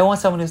 Yeah. I want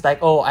someone who's like,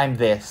 oh, I'm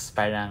this.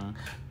 Parang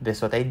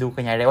this what I do,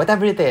 kanyari,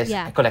 whatever it is.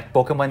 Yeah. I collect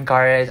Pokemon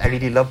cards. I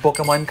really love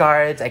Pokemon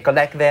cards. I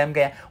collect them.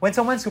 Kaya when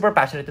someone's super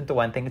passionate into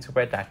one thing, it's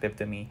super attractive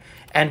to me.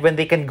 And when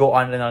they can go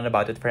on and on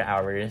about it for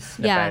hours,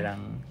 na Yeah.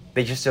 parang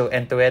they just so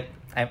into it.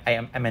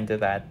 I'm into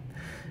that.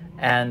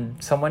 And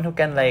someone who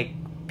can like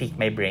pique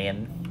my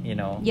brain,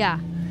 Yeah.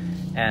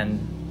 and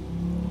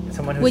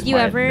Someone who's Would you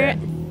smart, ever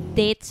then.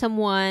 date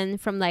someone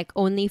from like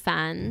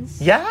OnlyFans?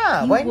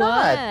 Yeah, You why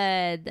not?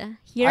 would.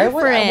 Here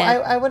for it.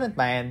 I wouldn't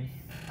mind.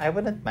 I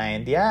wouldn't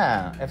mind.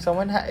 Yeah. If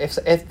someone if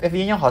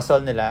yun yung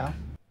hustle nila,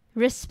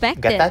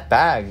 Respect get it. that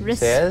bag,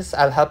 sis.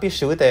 I'll help you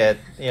shoot it.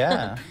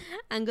 Yeah.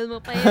 Angle mo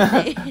pa yun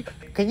eh.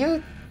 Can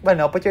you,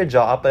 put your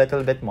jaw up a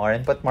little bit more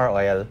and put more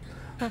oil?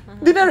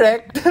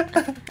 Dinirect.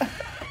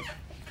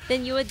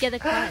 Then you would get a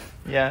cut.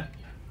 Yeah.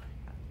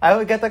 I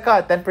would get a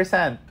cut,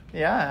 10%.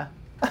 Yeah.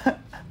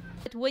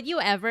 But would you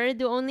ever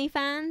do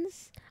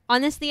OnlyFans?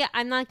 Honestly,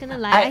 I'm not gonna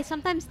lie. I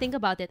sometimes think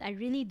about it. I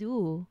really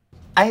do.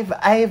 I've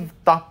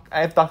talked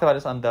about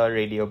this on the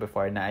radio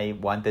before na I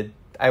wanted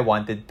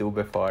to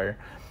before.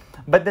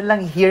 But then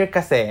lang here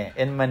kasi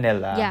in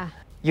Manila. Yeah.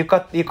 You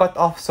cut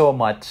off so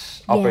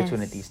much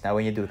opportunities now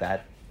when you do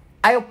that.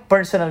 I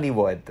personally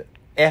would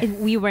if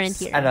we weren't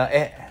here.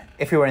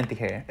 If we weren't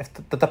here. If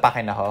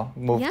tatapakin ako,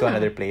 move to Yeah.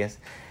 another place.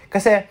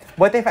 Kasi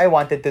what if I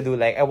wanted to do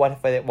what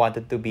if I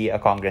wanted to be a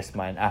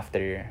congressman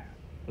after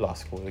law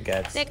school,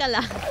 gets? Teka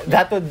lang.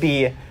 That would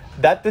be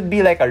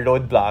like a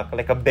roadblock,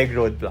 like a big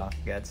roadblock,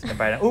 gets? Na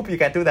parang, you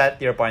can't do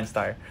that, you're a porn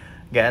star.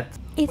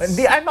 Gets?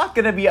 I'm not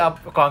gonna be a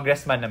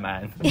congressman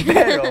naman.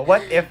 Pero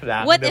what if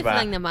lang, What diba? if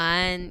lang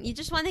naman? You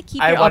just want to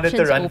keep I your wanted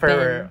options to run open.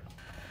 for...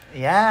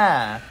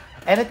 Yeah.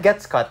 And it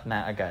gets cut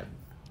na agad.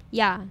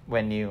 Yeah.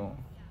 When you...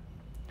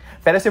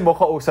 Pero si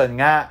Moko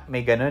Uson nga,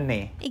 may ganun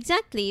eh.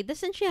 Exactly.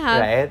 Doesn't she have...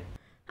 Right?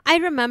 I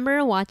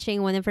remember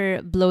watching one of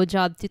her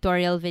blowjob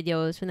tutorial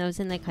videos when I was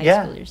in like high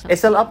school or something.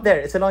 It's still up there.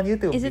 It's still on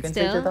YouTube. Is You it can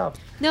still? search it up.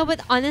 No,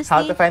 but honestly...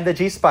 How to find the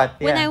G-spot.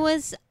 Yeah. When I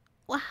was...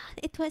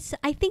 It was,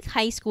 I think,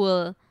 high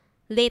school.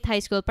 Late high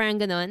school. Parang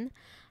ganon.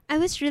 I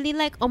was really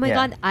like, oh my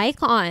God,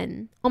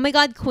 icon. Oh my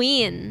God,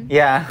 queen.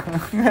 Yeah.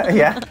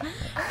 Yeah.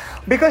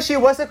 Because she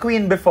was a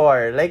queen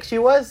before. Like, she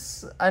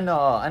was, an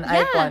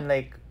icon.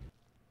 Like,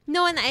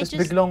 no, and I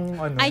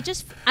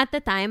just, at the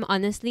time,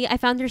 honestly, I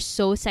found her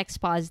so sex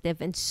positive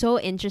and so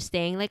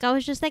interesting. Like, I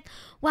was just like,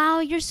 wow,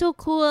 you're so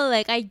cool.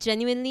 Like, I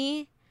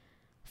genuinely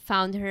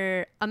found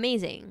her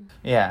amazing.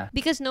 Yeah.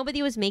 Because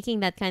nobody was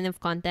making that kind of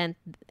content.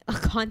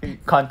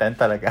 Content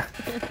talaga.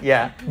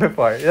 Yeah,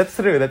 before. That's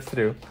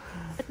true.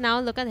 But now,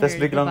 look at her, Tas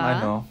biglang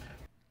diba?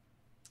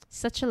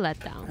 Such a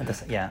letdown.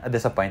 A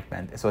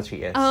disappointment is what she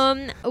is.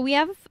 We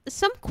have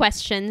some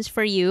questions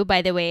for you,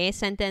 by the way,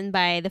 sent in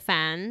by the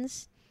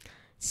fans.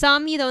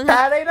 Some you don't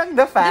have. Taray ng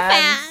the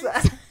fans. The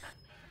fans.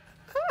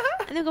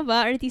 Ano ka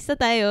ba? Artista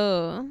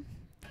tayo.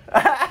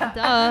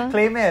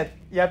 Claim it.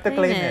 You have to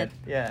claim it.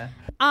 Yeah.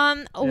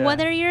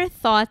 What are your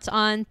thoughts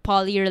on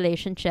poly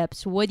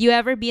relationships? Would you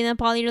ever be in a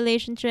poly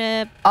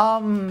relationship?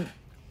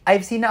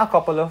 I've seen a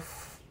couple of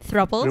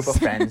Throuples? group of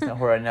friends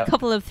who are A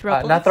couple of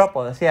throuples? not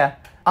throuples,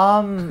 yeah.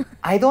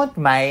 I don't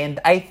mind.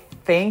 I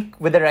think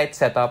with the right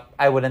setup,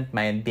 I wouldn't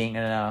mind being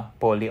in a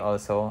poly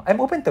also. I'm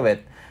open to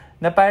it.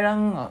 Na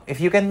parang, if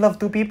you can love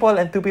two people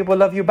and two people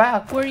love you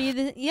back. Were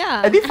you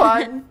yeah. It'd be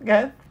fun.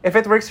 Yeah. If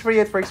it works for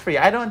you, it works for you.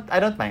 I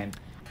don't mind.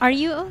 Are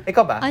you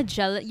Ikaw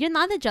ba? You're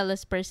not a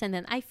jealous person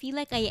then. I feel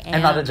like I am.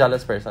 I'm not a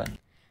jealous person.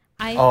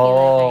 I feel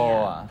like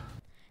I am.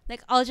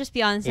 Like, I'll just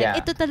be honest. Yeah.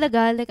 Like, ito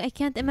talaga, like, I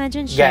can't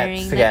imagine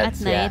sharing at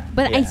night. Yeah.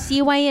 But I Yeah.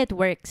 see why it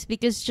works.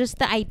 Because just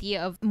the idea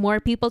of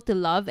more people to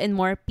love and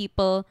more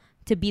people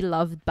to be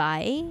loved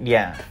by.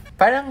 Yeah.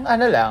 Parang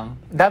lang,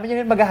 dami nyo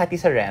rin maghahati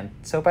sa rent.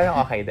 So parang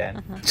okay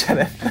din.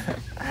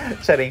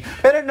 Charing.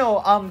 Pero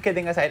no,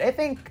 kidding aside, I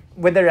think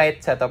with the right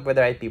setup,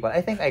 with the right people, I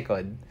think I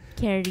could.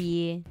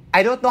 Carry. I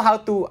don't know how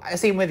to,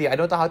 same with you, I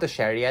don't know how to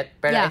share yet.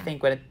 But Yeah. I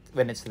think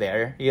when it's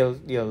there, you'll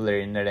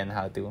learn na rin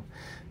how to,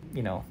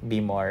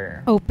 be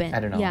more Open. I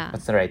don't know. Yeah.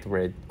 What's the right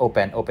word?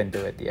 Open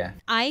to it, yeah.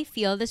 I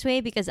feel this way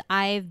because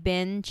I've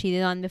been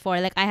cheated on before.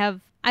 Like,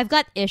 I've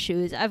got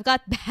issues. I've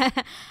got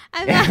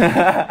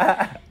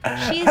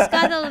she's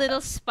got a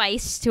little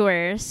spice to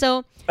her.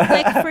 So,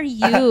 like, for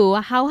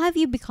you, how have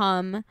you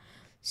become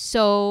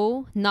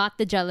so not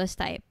the jealous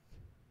type?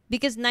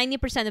 Because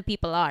 90% of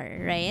people are,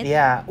 right?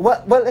 Yeah.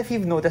 Well, if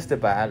you've noticed,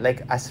 diba,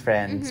 like, as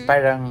friends,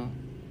 parang,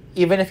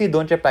 even if you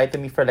don't reply to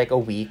me for like a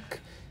week,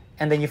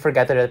 and then you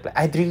forget to reply,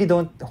 I really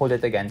don't hold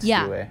it against you,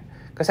 eh.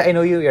 Because I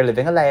know you're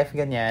living a life,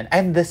 ganyan.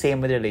 I'm the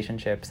same with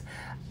relationships.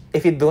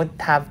 If you don't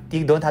have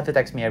to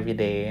text me every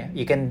day.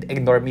 You can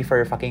ignore me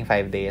for fucking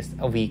 5 days,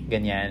 a week,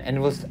 ganyan, and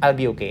I'll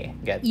be okay.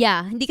 Get?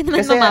 Yeah, hindi ka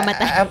naman Kasi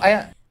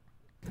mamamatay.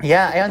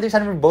 I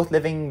understand we're both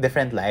living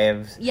different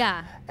lives.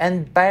 Yeah.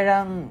 And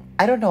parang,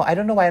 I don't know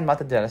why I'm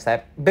not a jealous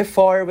type.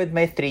 Before, with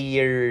my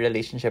 3-year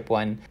relationship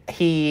one,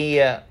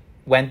 he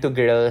went to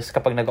girls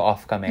kapag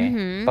nag-off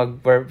kami.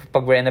 Pag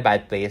we're in a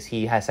bad place,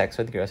 he has sex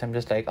with girls. I'm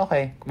just like,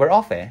 okay, we're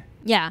off eh.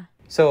 Yeah.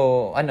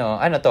 So,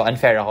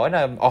 unfair ako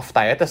na off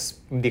tayo, tas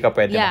hindi ka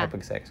pwede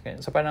makipag-sex.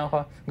 So, parang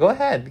ako, go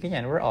ahead,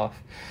 ganyan, we're off.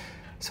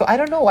 So, I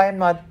don't know why I'm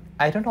not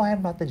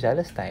the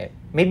jealous type.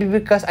 Maybe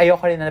because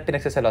ayoko rin na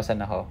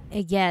pinagsasalosan ako.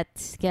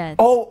 Gets.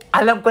 Oh,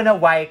 alam ko na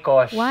why,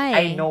 Kosh. Why?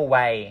 I know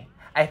why.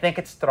 I think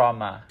it's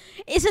trauma.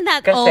 Isn't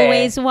that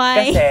always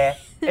why?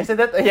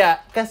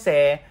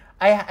 Kasi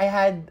I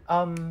had,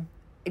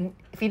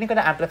 feeling ko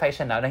na-amplify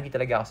siya now na hindi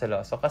talaga ako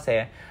seloso.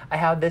 Kasi, I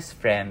have this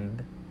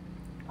friend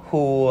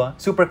who,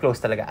 super close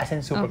talaga. As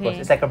in, super close.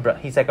 It's like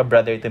he's like a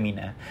brother to me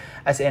na.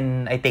 As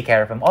in, I take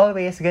care of him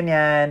always,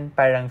 ganyan.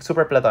 Parang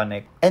super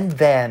platonic. And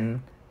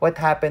then, what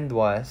happened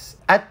was,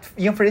 at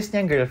yung first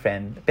niyang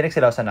girlfriend,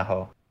 pinagsilosan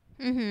ako.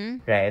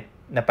 Mm-hmm. Right?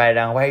 Na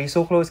parang, why are you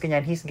so close?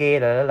 Ganyan, he's gay,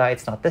 lalala,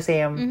 it's not the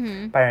same.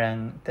 Mm-hmm.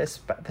 Parang,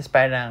 tas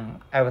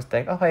parang, I was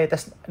like, okay.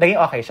 Tas,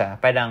 naging okay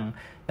siya. Parang,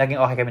 naging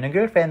okay kami ng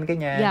girlfriend,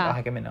 ganyan. Yeah.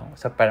 Okay kami no.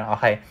 So, parang,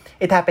 okay.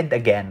 It happened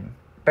again.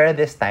 Pero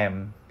this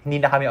time, hindi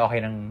na kami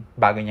okay ng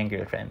bago niyang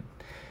girlfriend.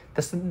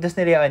 Tapos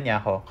niliyaan niya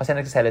ako kasi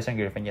nagsiselos yung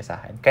girlfriend niya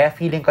sa akin. Kaya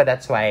feeling ko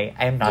that's why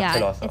I'm not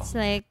seloso. It's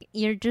like,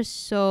 you're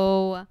just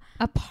so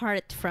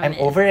apart from I'm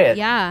over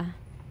it. Yeah.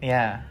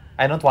 Yeah.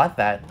 I don't want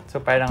that. So,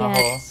 parang ako,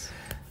 Yes.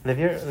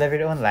 live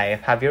your own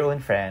life, have your own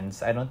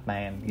friends. I don't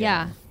mind.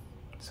 Yeah.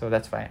 So,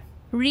 that's fine.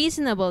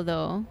 Reasonable,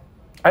 though.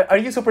 Are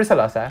you super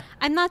selosa?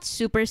 I'm not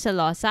super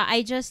celosa.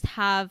 I just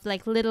have,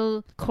 like,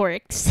 little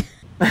quirks.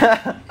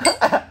 I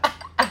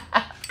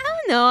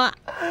don't know.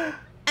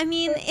 I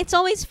mean, it's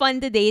always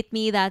fun to date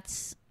me.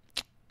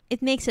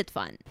 It makes it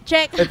fun.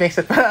 Check. It makes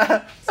it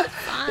fun.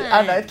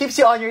 It keeps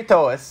you on your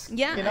toes.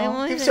 Yeah. You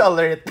know, keeps you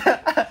alert.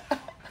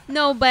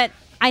 No, but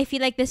I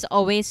feel like this is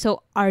always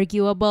so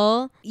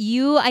arguable.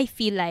 I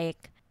feel like,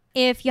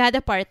 if you had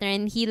a partner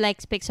and he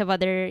likes pics of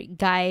other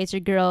guys or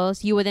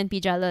girls, you wouldn't be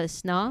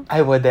jealous, no?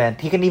 I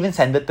wouldn't. He can even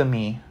send it to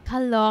me.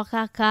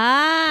 Kaloka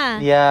ka.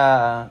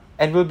 Yeah.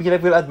 And we'll be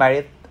like, we'll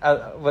admire it.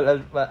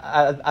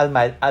 I'll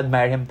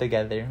admire him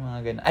together.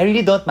 Mga ganun. I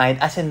really don't mind.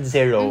 As in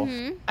zero.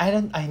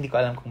 Mm-hmm. Hindi ko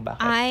alam kung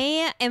bakit.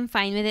 I am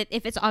fine with it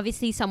if it's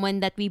obviously someone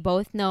that we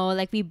both know,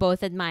 like we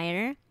both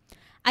admire.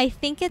 I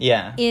think it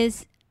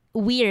is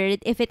weird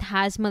if it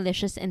has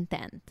malicious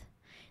intent.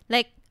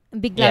 Like,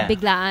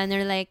 biglaan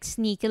or like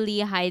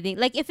sneakily hiding.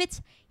 Like, if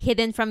it's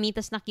hidden from me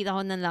tas nakita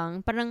ko na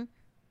lang, parang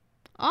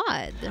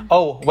odd.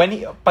 Oh,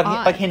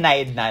 pag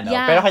hinide na, no?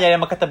 Yeah. Pero kanya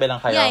magkatabi lang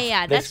kayo.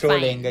 Yeah, they're that's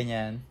scrolling, fine.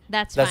 ganyan.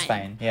 That's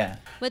fine. Yeah.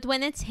 But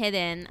when it's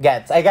hidden...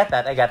 I get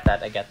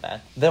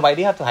that. Then why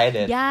do you have to hide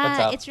it?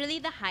 Yeah, it's really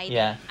the hiding.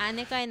 Yeah.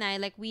 Annika and I,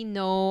 like, we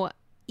know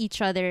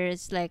each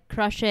other's, like,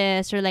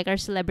 crushes or, like, our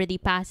celebrity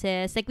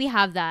passes. Like, we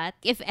have that.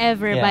 If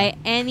ever, by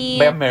a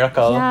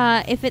miracle.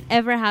 Yeah, if it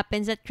ever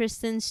happens that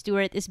Kristen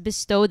Stewart is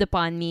bestowed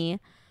upon me,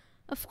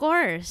 of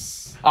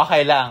course.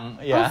 Okay lang.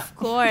 Yeah. Of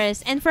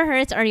course. And for her,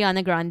 it's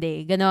Ariana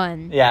Grande.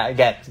 Ganon. Yeah,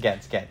 gets.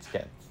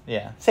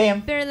 Yeah.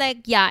 Same. But, like,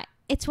 yeah,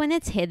 it's when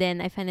it's hidden.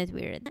 I find it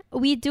weird.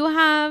 We do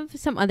have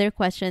some other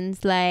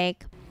questions,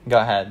 like... Go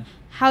ahead.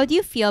 How do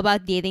you feel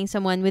about dating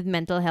someone with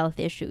mental health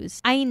issues?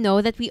 I know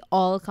that we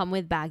all come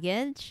with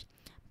baggage,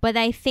 but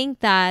I think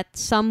that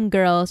some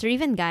girls or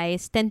even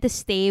guys tend to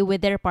stay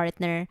with their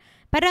partner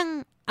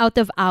parang out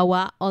of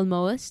awa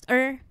almost,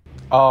 or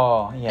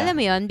alam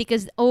mo yun,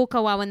 because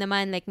kawawa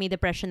naman, like may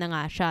depression na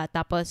nga siya,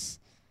 tapos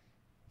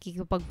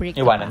kikipag-break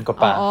iwanan ko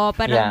pa. Oo,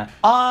 parang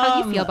how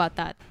do you feel about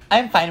that?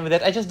 I'm fine with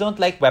it. I just don't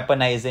like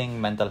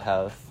weaponizing mental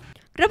health.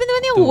 Grabe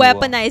naman yung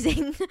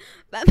weaponizing.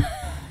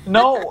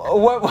 No,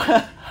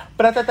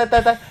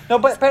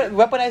 but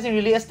weaponizing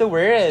really is the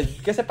word.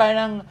 Kasi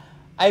parang,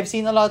 I've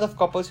seen a lot of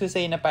couples who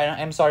say na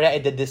parang, I'm sorry I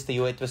did this to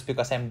you, it was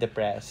because I'm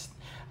depressed.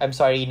 I'm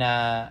sorry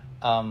na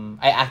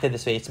I acted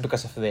this way, it's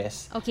because of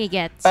this. Okay,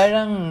 gets.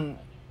 Parang,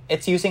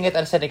 it's using it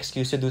as an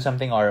excuse to do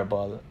something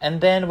horrible. And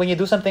then, when you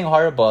do something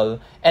horrible,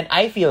 and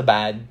I feel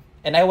bad,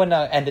 and I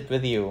wanna end it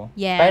with you,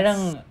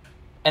 parang,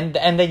 and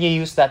then you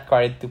use that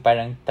card to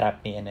parang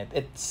trap me in it.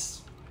 It's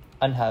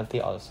unhealthy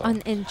also. An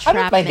entrapment. I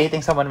don't mind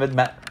dating someone with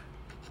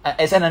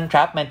it's an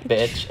entrapment,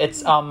 bitch.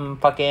 It's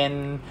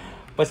fucking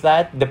what's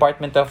that?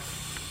 Department of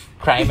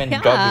Crime and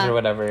Drugs or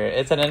whatever.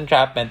 It's an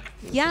entrapment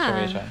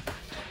situation.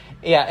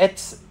 Yeah,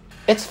 it's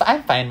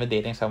I'm fine with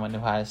dating someone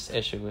who has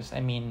issues. I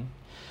mean,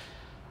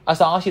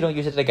 as long as you don't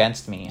use it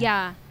against me.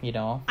 Yeah. You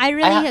know? I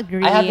really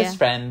agree. I have this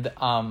friend,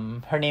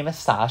 her name is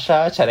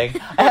Sasha. Charing.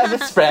 I have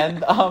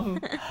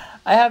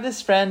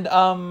this friend,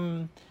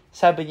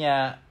 sabi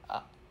niya,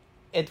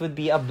 it would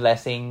be a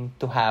blessing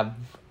to have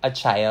a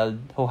child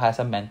who has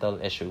a mental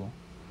issue.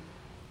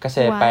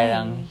 Kasi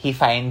parang he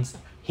finds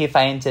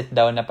it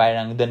daw na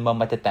parang dun mo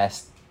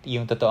matetest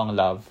yung totoong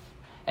love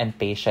and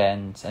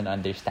patience and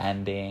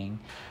understanding.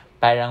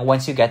 Parang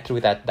once you get through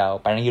that daw,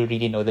 parang you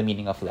really know the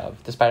meaning of love.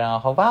 Tapos parang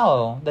ako,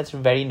 wow, that's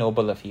very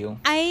noble of you.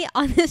 I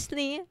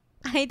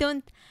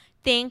don't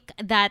think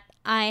that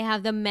I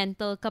have the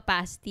mental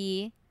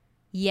capacity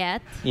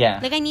yet. Yeah.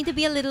 Like, I need to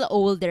be a little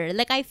older.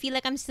 Like, I feel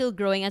like I'm still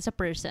growing as a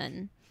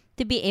person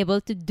to be able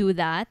to do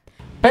that.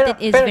 But it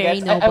is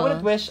very noble.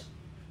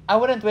 I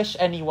wouldn't wish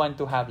anyone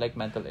to have like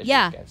mental issues.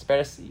 Yeah.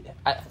 But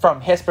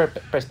from his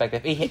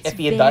perspective, if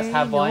he does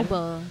have one,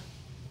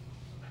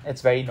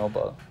 it's very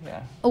noble.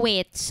 Yeah. Oh,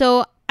 wait.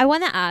 So, I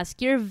want to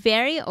ask, you're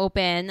very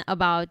open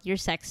about your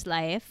sex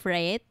life,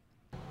 right?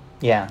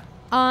 Yeah.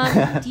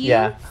 Do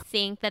you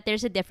think that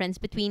there's a difference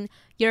between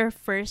your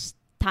first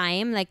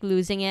time, like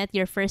losing it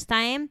your first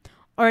time,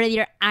 or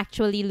you're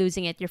actually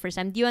losing it your first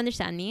time? Do you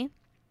understand me?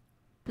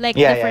 Like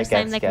Yeah, the yeah, first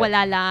time, gets, like gets.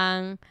 wala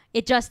lang.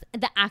 It just,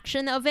 the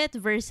action of it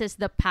versus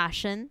the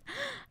passion.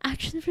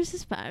 Action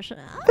versus passion.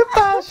 The The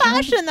passion.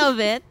 passion of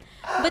it.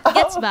 But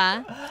gets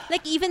ba?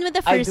 Like even with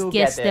the I first do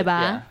kiss, get it,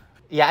 diba?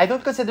 yeah. I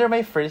don't consider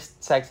my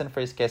first sex and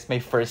first kiss my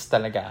first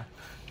talaga.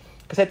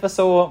 Kasi it was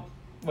so,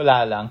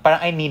 wala lang.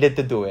 Parang I needed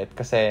to do it.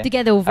 Kasi To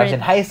get over I was it.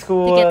 in high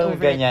school, To get over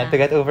it ganyan. na. To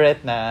get over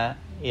it na.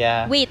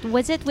 Yeah. Wait,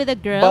 was it with a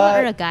girl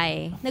But- or a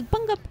guy?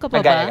 Nagpanggap ka pa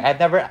A guy.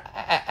 ba?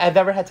 I've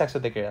never had sex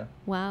with a girl.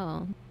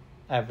 Wow.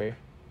 Ever.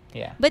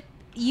 Yeah. But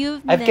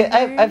you've I've, never...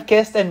 I've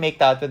kissed and made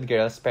out with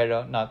girls,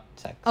 pero not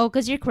sex. Oh,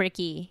 because you're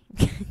quirky.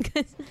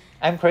 'Cause-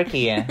 I'm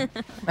quirky, eh.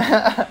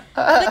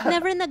 but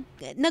never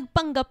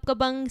nagpanggap ka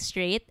bang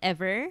straight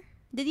ever?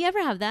 Did you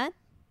ever have that?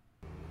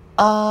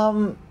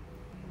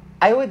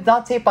 I would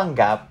not say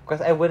panggap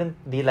because I wouldn't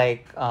be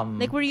like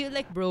Like were you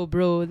like bro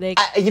like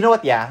you know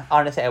what? Yeah,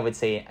 honestly, I would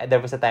say there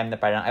was a time na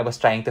parang I was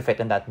trying to fit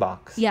in that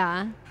box.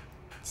 yeah.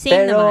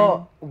 Same Pero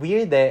naman.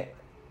 weird eh.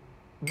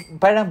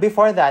 Parang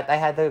before that, I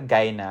had a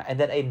guy na, and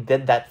then I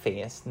did that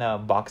phase na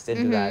boxed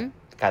into that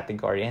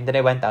category, and then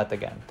I went out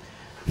again.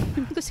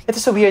 It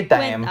was a weird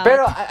time. Went out.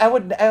 Pero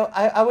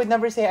I would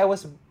never say I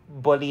was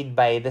bullied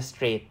by the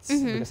straights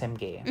because I'm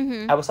gay.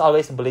 I was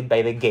always bullied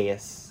by the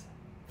gays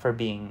for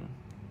being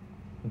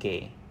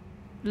gay.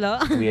 Lo?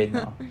 Weird,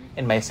 no?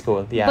 In my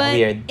school. Yeah, But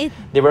weird.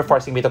 They were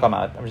forcing me to come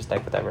out. I'm just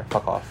like, whatever,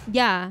 fuck off.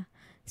 Yeah.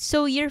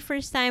 So your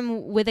first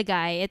time with a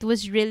guy, it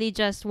was really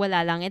just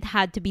wala lang. It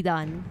had to be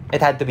done.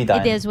 It had to be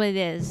done. It is what it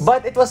is.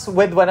 But it was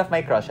with one of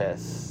my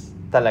crushes.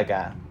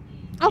 Talaga.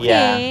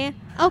 Okay.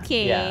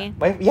 Okay. Yeah.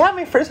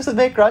 My first was with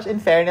my crush, in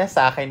fairness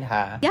sa akin,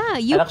 ha? Yeah,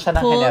 you Anak siya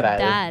ng pulled general.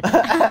 that.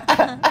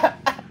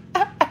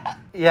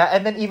 Yeah,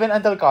 and then even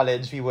until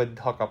college, we would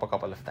hook up a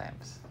couple of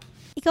times.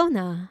 Ikaw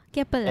na.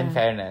 Kaya pala. In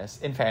fairness.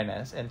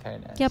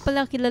 Kaya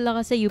pala kilala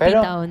ka sa UP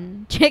Pero-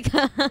 Town. Check.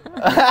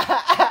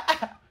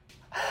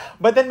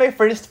 But then my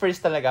first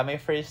talaga,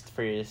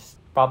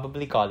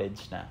 probably college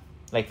na.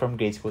 Like from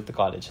grade school to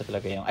college, siya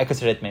talaga yung, I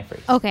consider it my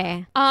first.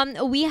 Okay.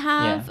 We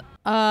have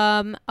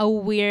a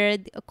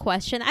weird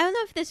question. I don't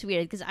know if this is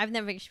weird because I've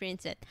never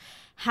experienced it.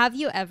 Have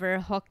you ever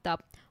hooked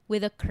up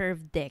with a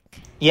curved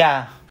dick?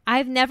 Yeah.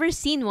 I've never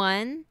seen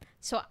one,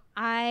 so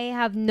I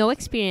have no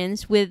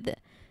experience with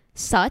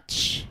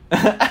such.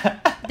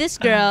 This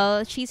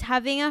girl, she's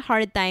having a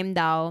hard time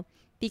daw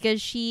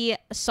because she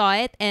saw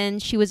it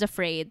and she was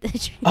afraid.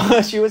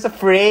 She was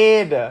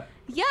afraid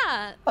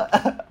Yeah.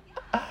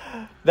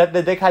 that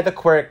the dick had a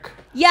quirk.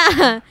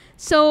 Yeah.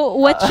 So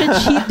what should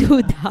she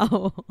do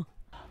daw?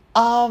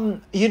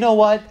 You know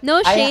what?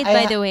 No shade,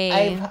 by the way,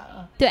 I've-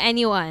 to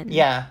anyone.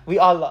 Yeah, we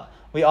all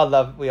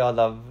love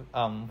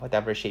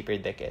whatever shape your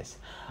dick is.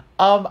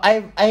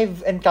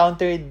 I've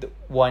encountered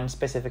one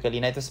specifically,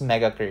 and it was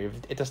mega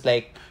curved. It was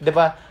like,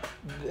 diba,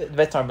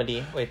 but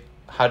normally, wait,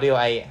 how do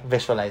I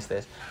visualize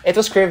this? It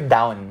was curved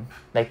down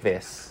like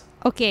this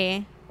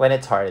Okay. when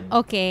it's hard.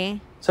 Okay.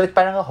 So it's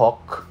parang a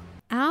hook.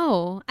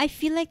 Ow. I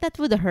feel like that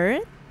would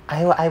hurt.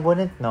 I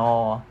wouldn't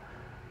know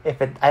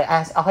if it. I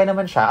asked, okay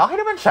naman siya. Okay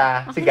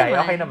Sige, naman.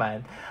 okay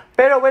naman.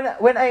 Pero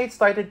when I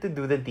started to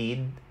do the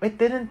deed, it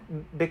didn't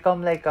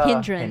become like a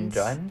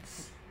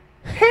Hindrance.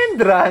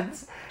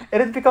 Hindrance. It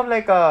didn't become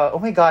like a, oh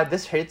my god,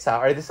 this hurts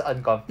or this is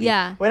uncomfy.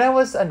 Yeah. When I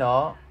was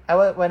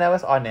when I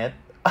was on it,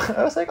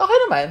 I was like, okay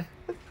naman.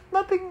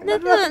 Nothing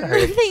hurts.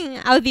 Nothing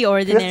out of the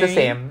ordinary. Just the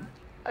same.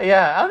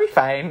 Yeah, I'll be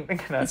fine.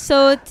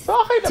 So, So,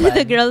 okay to naman.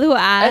 the girl who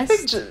I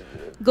think asked,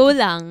 go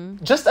lang.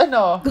 just Go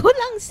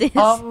lang, sis.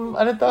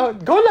 ano to?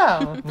 Go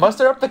lang.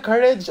 Muster up the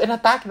courage and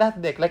attack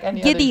that dick like any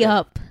Giddy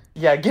other dick. up.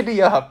 Yeah,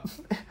 giddy up.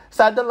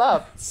 Saddle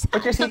up.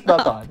 Put your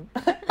seatbelt on.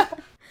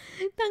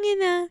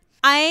 Tangina.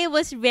 I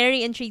was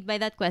very intrigued by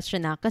that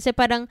question kasi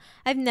parang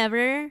I've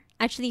never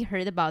actually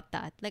heard about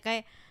that. Like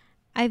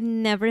I've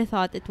never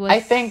thought it was.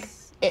 I think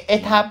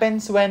it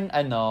happens when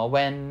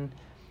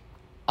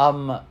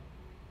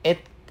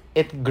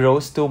it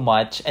grows too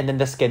much and then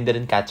the skin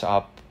didn't catch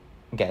up.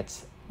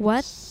 Gets.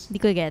 What? Di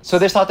ko get. So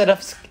there's not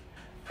enough.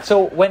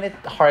 So when it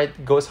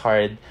goes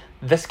hard,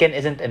 the skin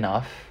isn't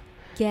enough.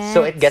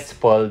 So it gets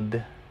pulled.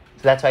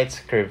 So that's why it's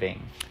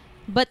curving.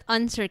 But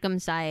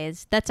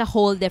uncircumcised. That's a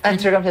whole different.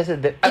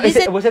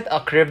 Uncircumcised. Was it a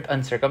curved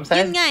uncircumcised?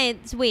 Yun nga eh.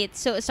 Wait.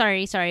 So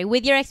sorry.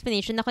 With your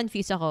explanation,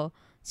 na-confuse ako.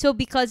 So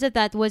because of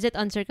that, was it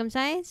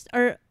uncircumcised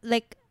or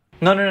like?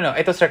 No.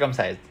 It was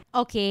circumcised.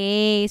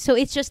 Okay. So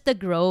it's just the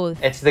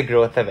growth. It's the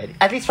growth of it.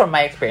 At least from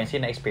my experience,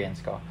 yun na experience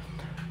ko.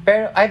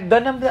 Pero I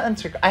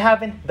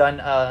haven't done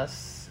a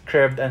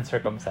curved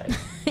uncircumcised.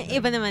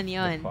 Iba naman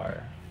yun.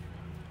 Before.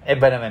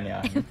 Iba naman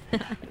yun.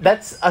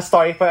 That's a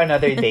story for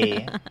another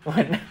day.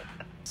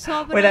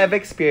 When I've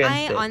experienced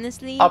I it.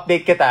 honestly...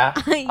 Update kita.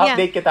 Yeah.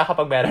 Update kita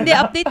kapag meron Hindi,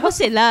 na. update mo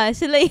sila.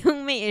 Sila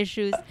yung may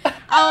issues.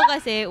 Ako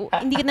kasi,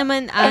 hindi ko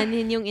naman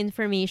anin yung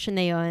information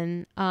na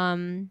yun.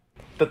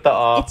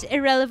 Totoo. It's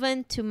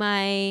irrelevant to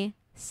my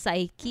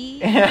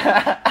psyche,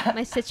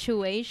 my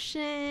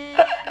situation.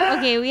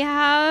 Okay, we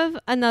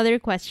have another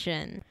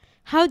question.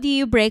 How do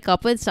you break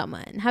up with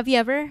someone? Have you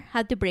ever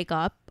had to break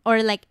up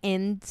or like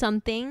end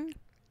something?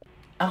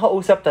 Ako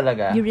usap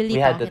talaga. You really We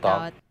had talk to it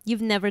talk. out.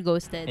 You've never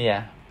ghosted.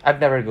 Yeah. I've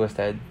never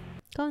ghosted.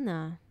 Ikaw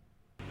na.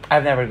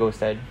 I've never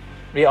ghosted.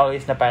 We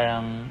always talk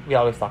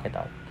it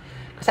out.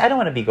 Because I don't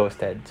want to be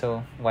ghosted.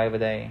 So why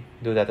would I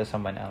do that to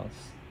someone else?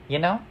 You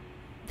know?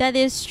 That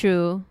is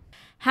true.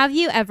 Have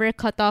you ever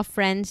cut off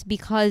friends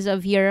because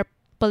of your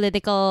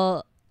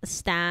political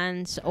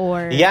stance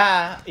or...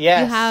 Yeah. Yes.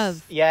 You have?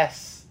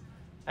 Yes.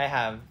 I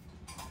have.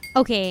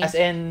 Okay. As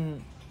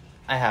in,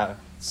 I have.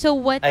 So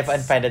what? I've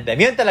unfriended them.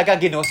 Yun talaga,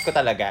 ginost ko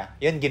talaga.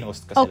 Yun,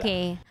 ginost ko sila.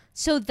 Okay.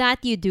 So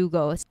that you do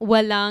ghost.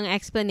 Walang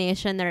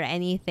explanation or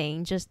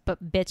anything. Just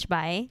bitch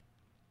bye?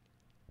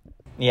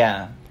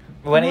 Yeah.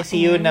 When I see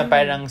you na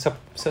parang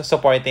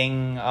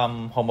supporting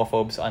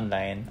homophobes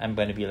online, I'm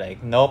gonna be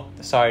like, nope,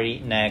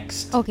 sorry,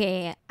 next.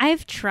 Okay.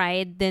 I've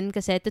tried din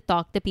kasi to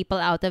talk the people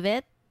out of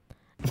it.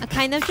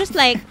 Kind of just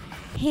like,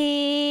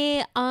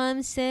 hey,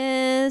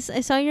 sis, I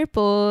saw your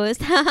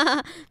post.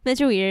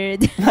 Medyo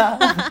weird.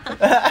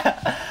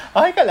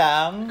 Okay ka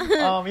lang.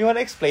 You wanna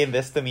explain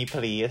this to me,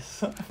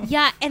 please?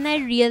 Yeah, and I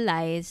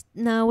realized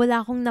na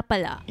wala akong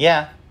napala.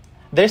 Yeah.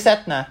 They're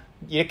set na.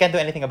 You can't do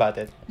anything about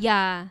it.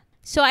 Yeah.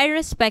 So I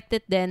respect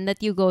it then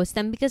that you ghost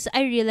them because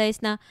I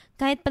realized na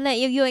kahit pala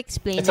you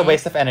explain It's a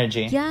waste of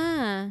energy.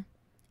 Yeah.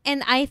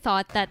 And I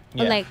thought that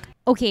like,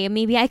 okay,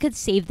 maybe I could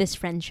save this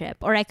friendship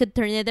or I could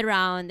turn it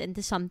around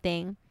into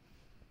something.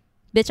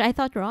 Bitch, I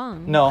thought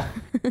wrong. No.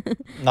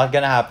 Not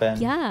gonna happen.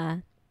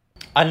 Yeah.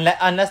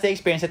 Unless they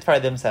experience it for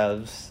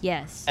themselves.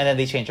 Yes. And then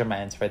they change their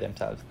minds for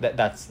themselves.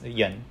 That's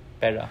yun.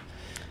 Pero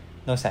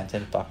no sense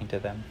in talking to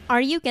them.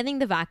 Are you getting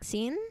the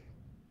vaccine?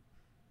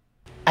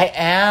 I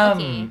am.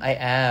 Okay. I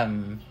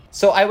am.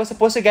 So I was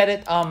supposed to get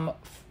it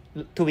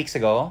 2 weeks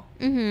ago.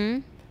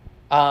 Mm-hmm.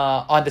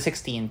 On the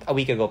 16th, a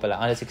week ago pala,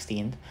 on the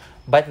 16th.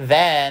 But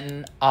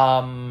then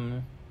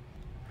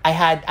I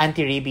had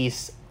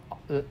anti-rabies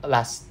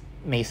last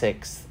May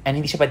 6th and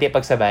hindi siya pwede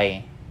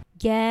pagsabay.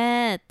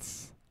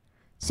 Gets.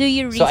 So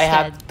you rescheduled. So I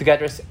have to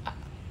get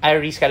I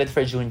rescheduled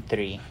for June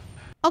 3.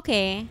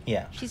 Okay.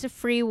 Yeah. She's a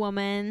free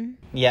woman.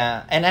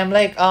 Yeah. And I'm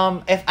like,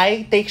 if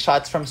I take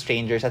shots from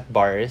strangers at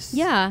bars,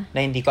 Yeah.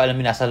 na hindi ko alam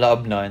yung nasa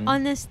loob nun,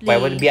 Honestly. why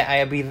would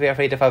I be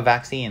afraid of a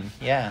vaccine?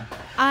 Yeah.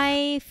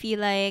 I feel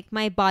like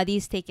my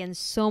body's taken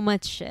so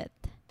much shit.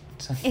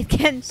 It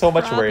can so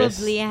much probably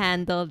worse.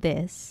 handle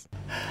this.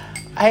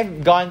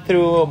 I've gone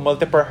through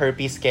multiple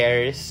herpes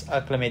scares, a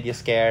chlamydia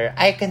scare.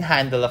 I can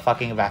handle a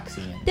fucking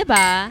vaccine.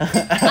 Diba?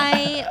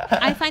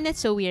 I find it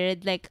so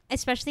weird, like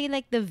especially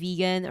like the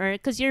vegan or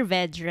because you're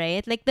veg,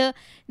 right? Like the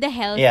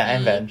healthy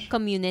I'm veg.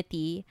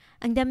 community.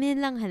 Ang dami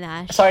nilang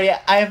halash. Sorry,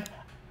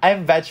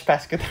 I'm veg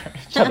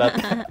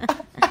pescatarian.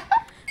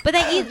 But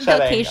I eat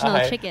the occasional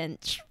chicken.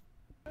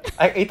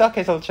 I eat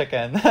occasional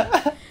chicken.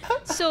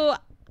 So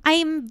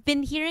I've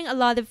been hearing a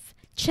lot of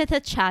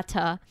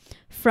chitta-chatta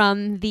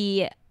from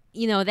the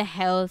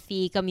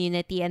healthy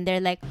community, and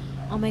they're like,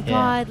 oh my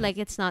god, like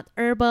it's not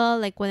herbal,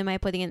 like what am I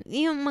putting in?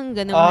 Yung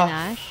mga ganung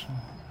halash.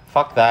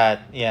 Fuck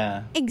that,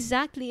 yeah.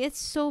 Exactly, it's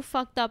so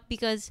fucked up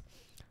because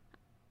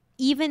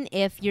even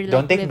if you're like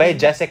don't take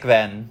Biogesic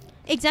then.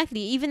 Exactly,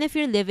 even if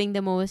you're living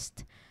the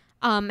most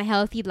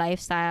healthy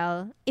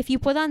lifestyle, if you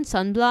put on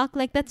sunblock,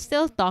 like that's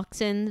still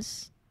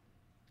toxins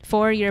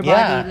for your body.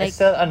 Yeah, like it's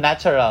still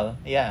unnatural.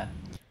 Yeah.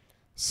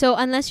 So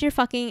unless you're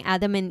fucking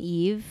Adam and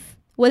Eve,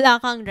 wala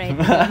kang right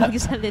na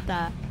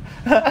magsalita.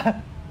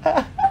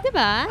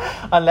 Diba?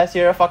 Unless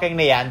you're a fucking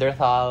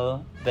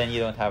Neanderthal, then you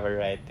don't have a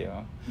right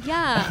to.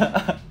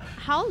 Yeah.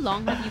 How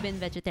long have you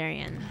been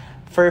vegetarian?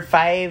 For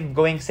 5,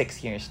 going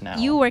 6 years now.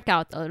 You work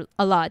out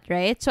a lot,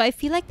 right? So I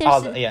feel like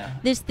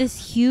there's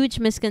this huge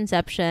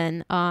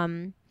misconception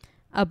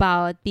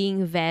about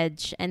being veg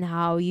and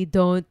how you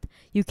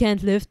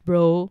can't lift,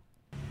 bro.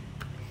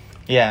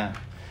 Yeah.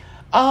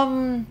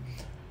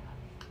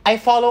 I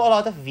follow a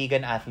lot of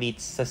vegan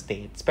athletes sa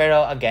States.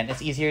 Pero again,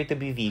 it's easier to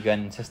be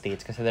vegan sa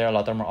States kasi there are a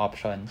lot more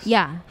options.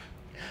 Yeah.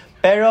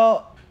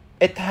 Pero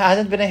it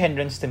hasn't been a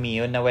hindrance to me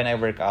yun na when I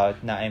work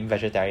out na I'm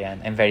vegetarian.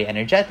 I'm very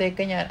energetic,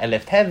 ganyan. I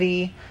lift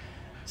heavy.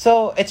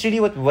 So, it's really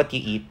what you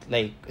eat.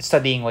 Like,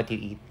 studying what you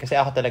eat. Kasi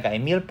ako talaga, I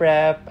meal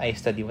prep, I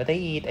study what I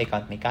eat, I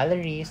count my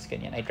calories,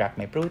 ganyan. I track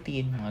my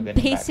protein, mga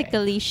ganun.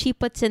 Basically, she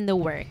puts in the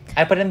work.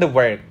 I put in the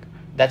work.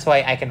 That's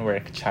why I can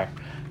work, char.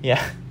 Yeah.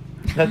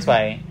 That's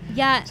why.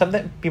 Yeah.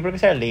 Sometimes people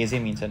kasi are lazy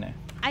minsan eh.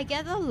 I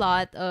get a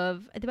lot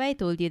of, diba I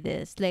told you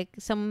this, like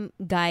some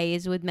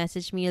guys would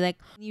message me like,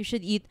 you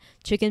should eat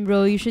chicken,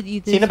 bro, you should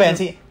eat this. Sino ba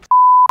yan?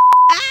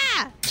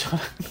 Ah!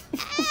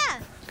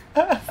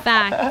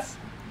 Facts.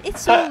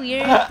 It's so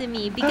weird to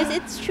me because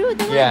it's true,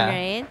 diba,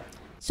 right?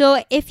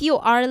 So if you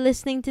are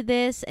listening to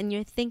this and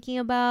you're thinking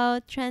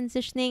about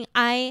transitioning,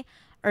 I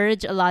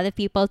urge a lot of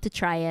people to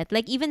try it.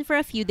 Like even for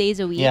a few days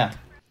a week. Yeah.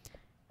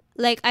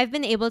 Like I've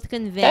been able to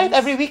convince. Kahit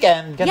every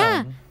weekend. Ganun.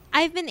 Yeah.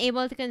 I've been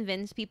able to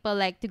convince people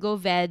like to go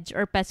veg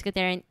or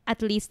pescatarian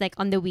at least like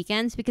on the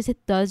weekends because it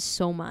does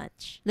so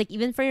much. Like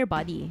even for your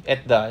body.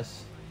 It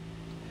does.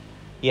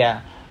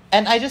 Yeah.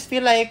 And I just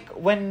feel like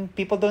when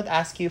people don't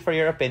ask you for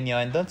your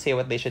opinion, don't say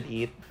what they should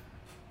eat.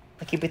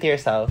 Like, keep it to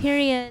yourself.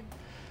 Period.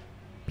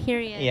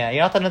 Period. Yeah,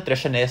 you're not a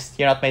nutritionist.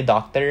 You're not my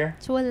doctor.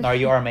 So wala. Nor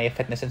you are my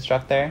fitness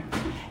instructor.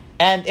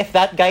 And if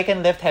that guy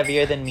can lift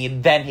heavier than me,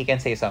 then he can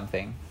say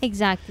something.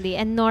 Exactly.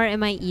 And nor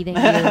am I eating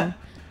you.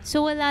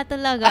 So wala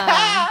talaga.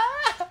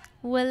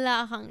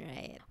 Wala kang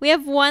right. We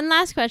have one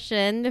last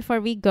question before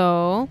we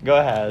go.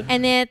 Go ahead.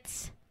 And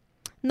it's,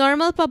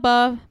 normal pa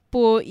ba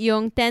po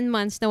yung 10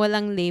 months na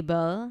walang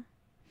label?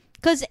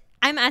 Because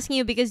I'm asking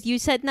you because you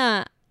said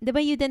na, diba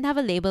you didn't have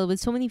a label with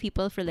so many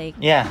people for like...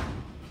 Yeah.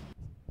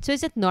 So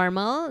is it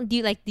normal? Do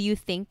you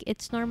think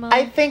it's normal?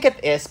 I think it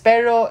is.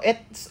 Pero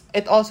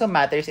it also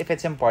matters if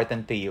it's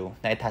important to you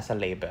na it has a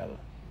label.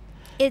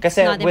 It's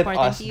Kasi not with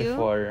important us to you?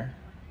 before,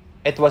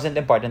 it wasn't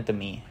important to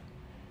me.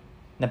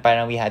 Na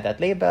parang we had that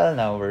label,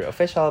 now we're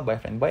official,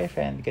 boyfriend,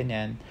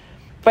 ganyan.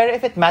 Pero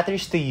if it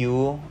matters to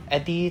you,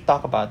 edi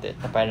talk about it.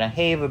 Na parang,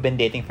 hey, we've been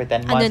dating for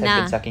 10 months,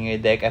 I've been sucking your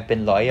dick, I've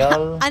been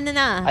loyal. Ano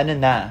na? Ano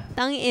na?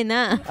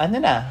 Tangina. Ano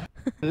na?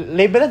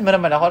 Labelan mo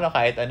naman ako na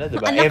kahit ano,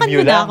 diba? Anakan MU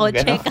mo na lang. ako,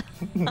 Ganun. check.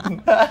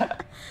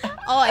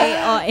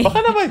 OA. Baka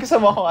naman gusto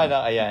mo akong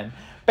ano, ayan.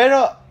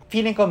 Pero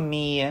feeling ko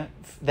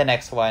the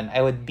next one,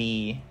 I would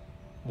be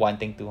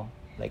wanting to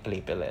like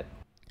label it.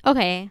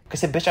 Okay.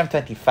 Kasi bitch, I'm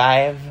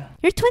 25.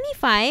 You're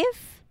 25?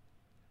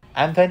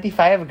 I'm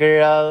 25,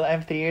 girl.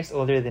 I'm 3 years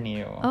older than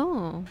you.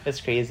 Oh. That's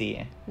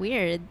crazy.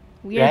 Weird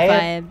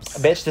Right? vibes.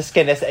 Bitch, the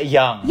skin is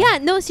young. Yeah,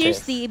 no,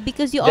 seriously.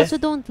 Because you also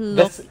don't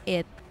look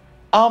it.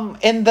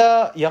 In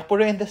the... Yeah,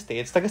 puro in the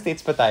States.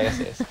 Taga-States pa tayo,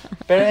 sis.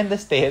 Pero in the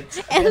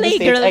States... LA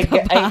girl ka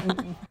pa.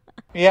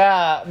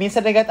 Yeah,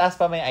 minsan I get asked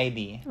pa my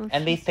ID. Oh,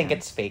 and they think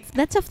it's fake.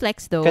 That's a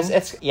flex though. Because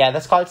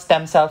that's called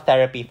stem cell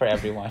therapy for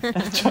everyone.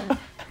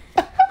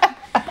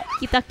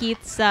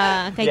 Kita-kits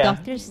kay Yeah.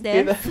 Dr.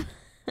 Steph.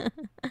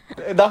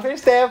 Dr.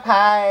 Steph,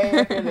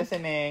 hi! If you're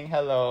listening,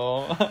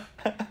 hello.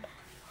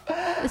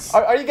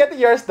 Are you getting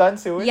yours done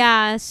soon?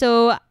 Yeah,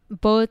 so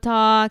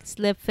Botox,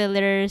 lip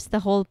fillers,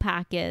 the whole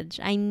package.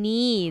 I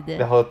need.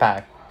 The whole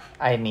pack.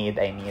 I need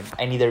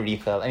a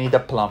refill. I need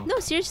a plump. No,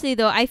 seriously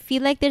though, I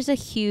feel like there's a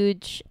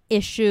huge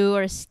issue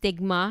or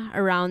stigma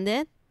around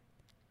it.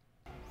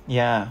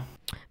 Yeah.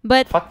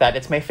 But fuck that.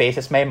 It's my face.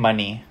 It's my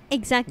money.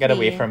 Exactly. Get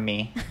away from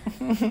me.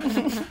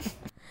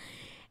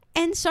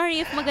 And sorry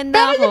if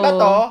maganda Pero ako. ba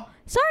to?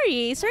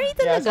 Sorry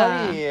talaga. Yeah,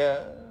 sorry.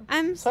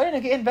 I'm sorry,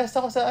 nag-i-invest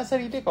ako sa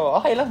sarili ko.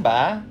 Okay lang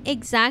ba?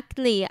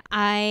 Exactly.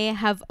 I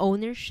have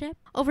ownership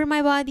over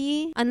my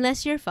body.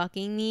 Unless you're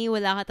fucking me,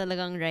 wala ka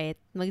talagang right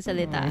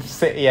magsalita.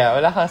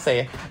 Wala kang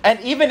say. And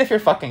even if you're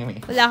fucking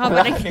me, wala ka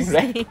pa rin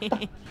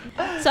right.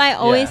 So I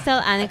always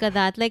tell Annika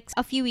that, like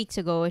a few weeks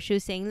ago, she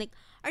was saying like,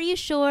 are you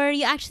sure?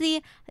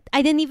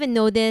 I didn't even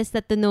notice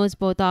that the nose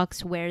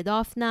Botox weared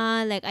off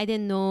na. Like, I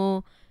didn't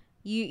know.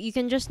 You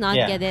can just not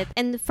get it.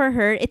 And for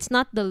her, it's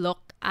not the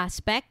look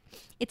aspect.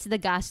 It's the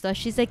gastos.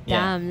 She's like,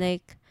 damn,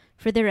 like,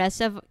 for the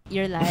rest of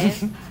your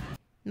life,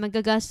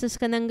 magagastos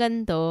ka ng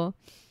ganito.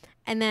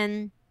 And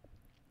then,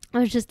 I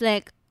was just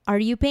like, are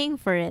you paying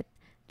for it?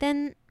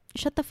 Then,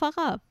 shut the fuck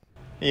up.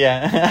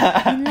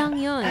 Yeah. Yun lang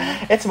yun.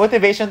 It's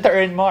motivation to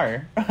earn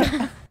more.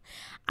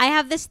 I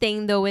have this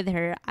thing though with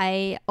her.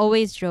 I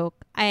always joke.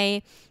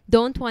 I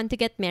don't want to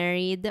get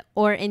married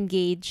or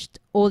engaged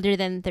older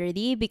than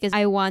 30 because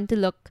I want to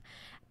look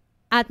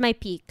at my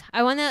peak.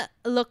 I want to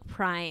look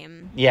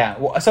prime. Yeah.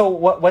 So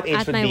what age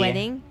at would my be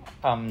wedding?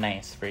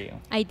 Nice for you?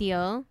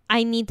 Ideal.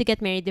 I need to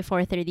get married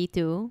before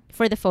 32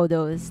 for the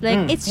photos.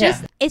 Like it's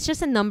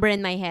just a number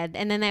in my head.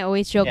 And then I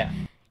always joke,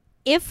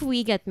 if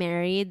we get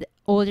married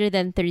older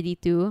than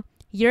 32,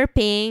 you're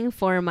paying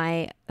for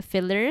my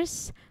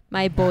fillers,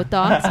 my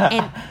Botox,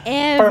 and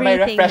everything. For my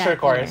refresher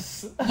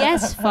course.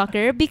 Yes,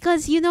 fucker.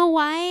 Because you know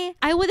why?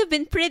 I would have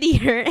been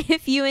prettier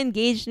if you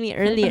engaged me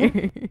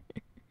earlier.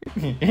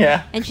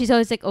 Yeah. And she's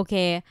always like,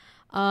 okay,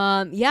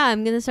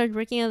 I'm gonna start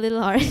working a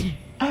little harder.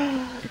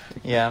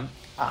 Yeah.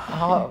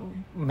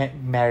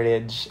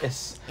 Marriage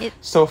is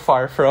so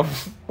far from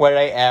where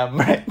I am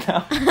right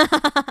now.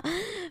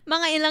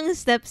 Mga ilang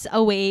steps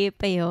away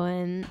pa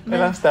yun.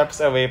 Ilang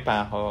steps away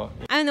pa ako.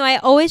 I don't know, I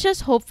always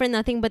just hope for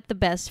nothing but the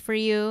best for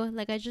you.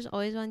 Like, I just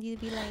always want you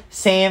to be like...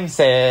 Same,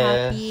 sis.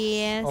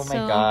 Happy. Oh my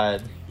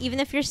God. Even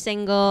if you're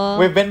single...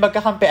 We've been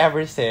magkakampi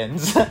ever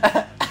since.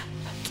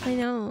 I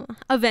know.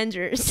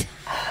 Avengers.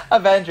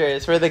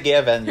 We're the gay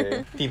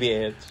Avenger.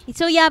 TBH.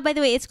 So yeah, by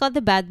the way, it's called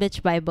the Bad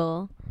Bitch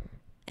Bible.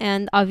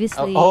 And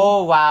obviously...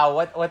 Oh wow.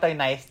 What a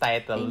nice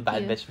title.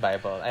 Bad you. Bitch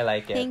Bible. I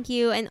like it. Thank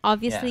you. And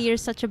obviously you're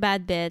such a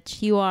bad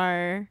bitch. You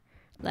are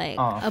like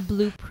a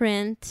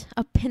blueprint,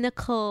 a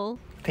pinnacle.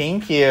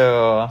 Thank you.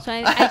 So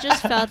I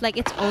just felt like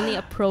it's only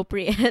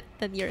appropriate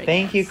that you're a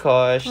Thank you, guest.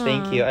 Kosh.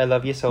 Thank you. I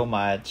love you so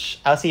much.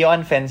 I'll see you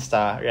on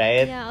Finsta,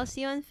 right? Yeah, I'll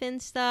see you on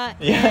Finsta.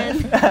 Yeah.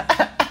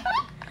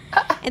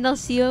 And I'll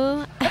see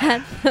you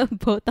at the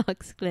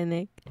Botox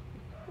clinic.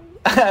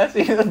 I'll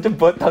see you at the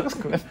Botox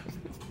clinic.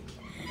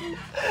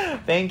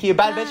 Thank you.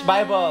 Bad Bitch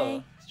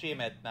Bible.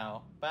 Stream it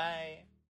now. Bye.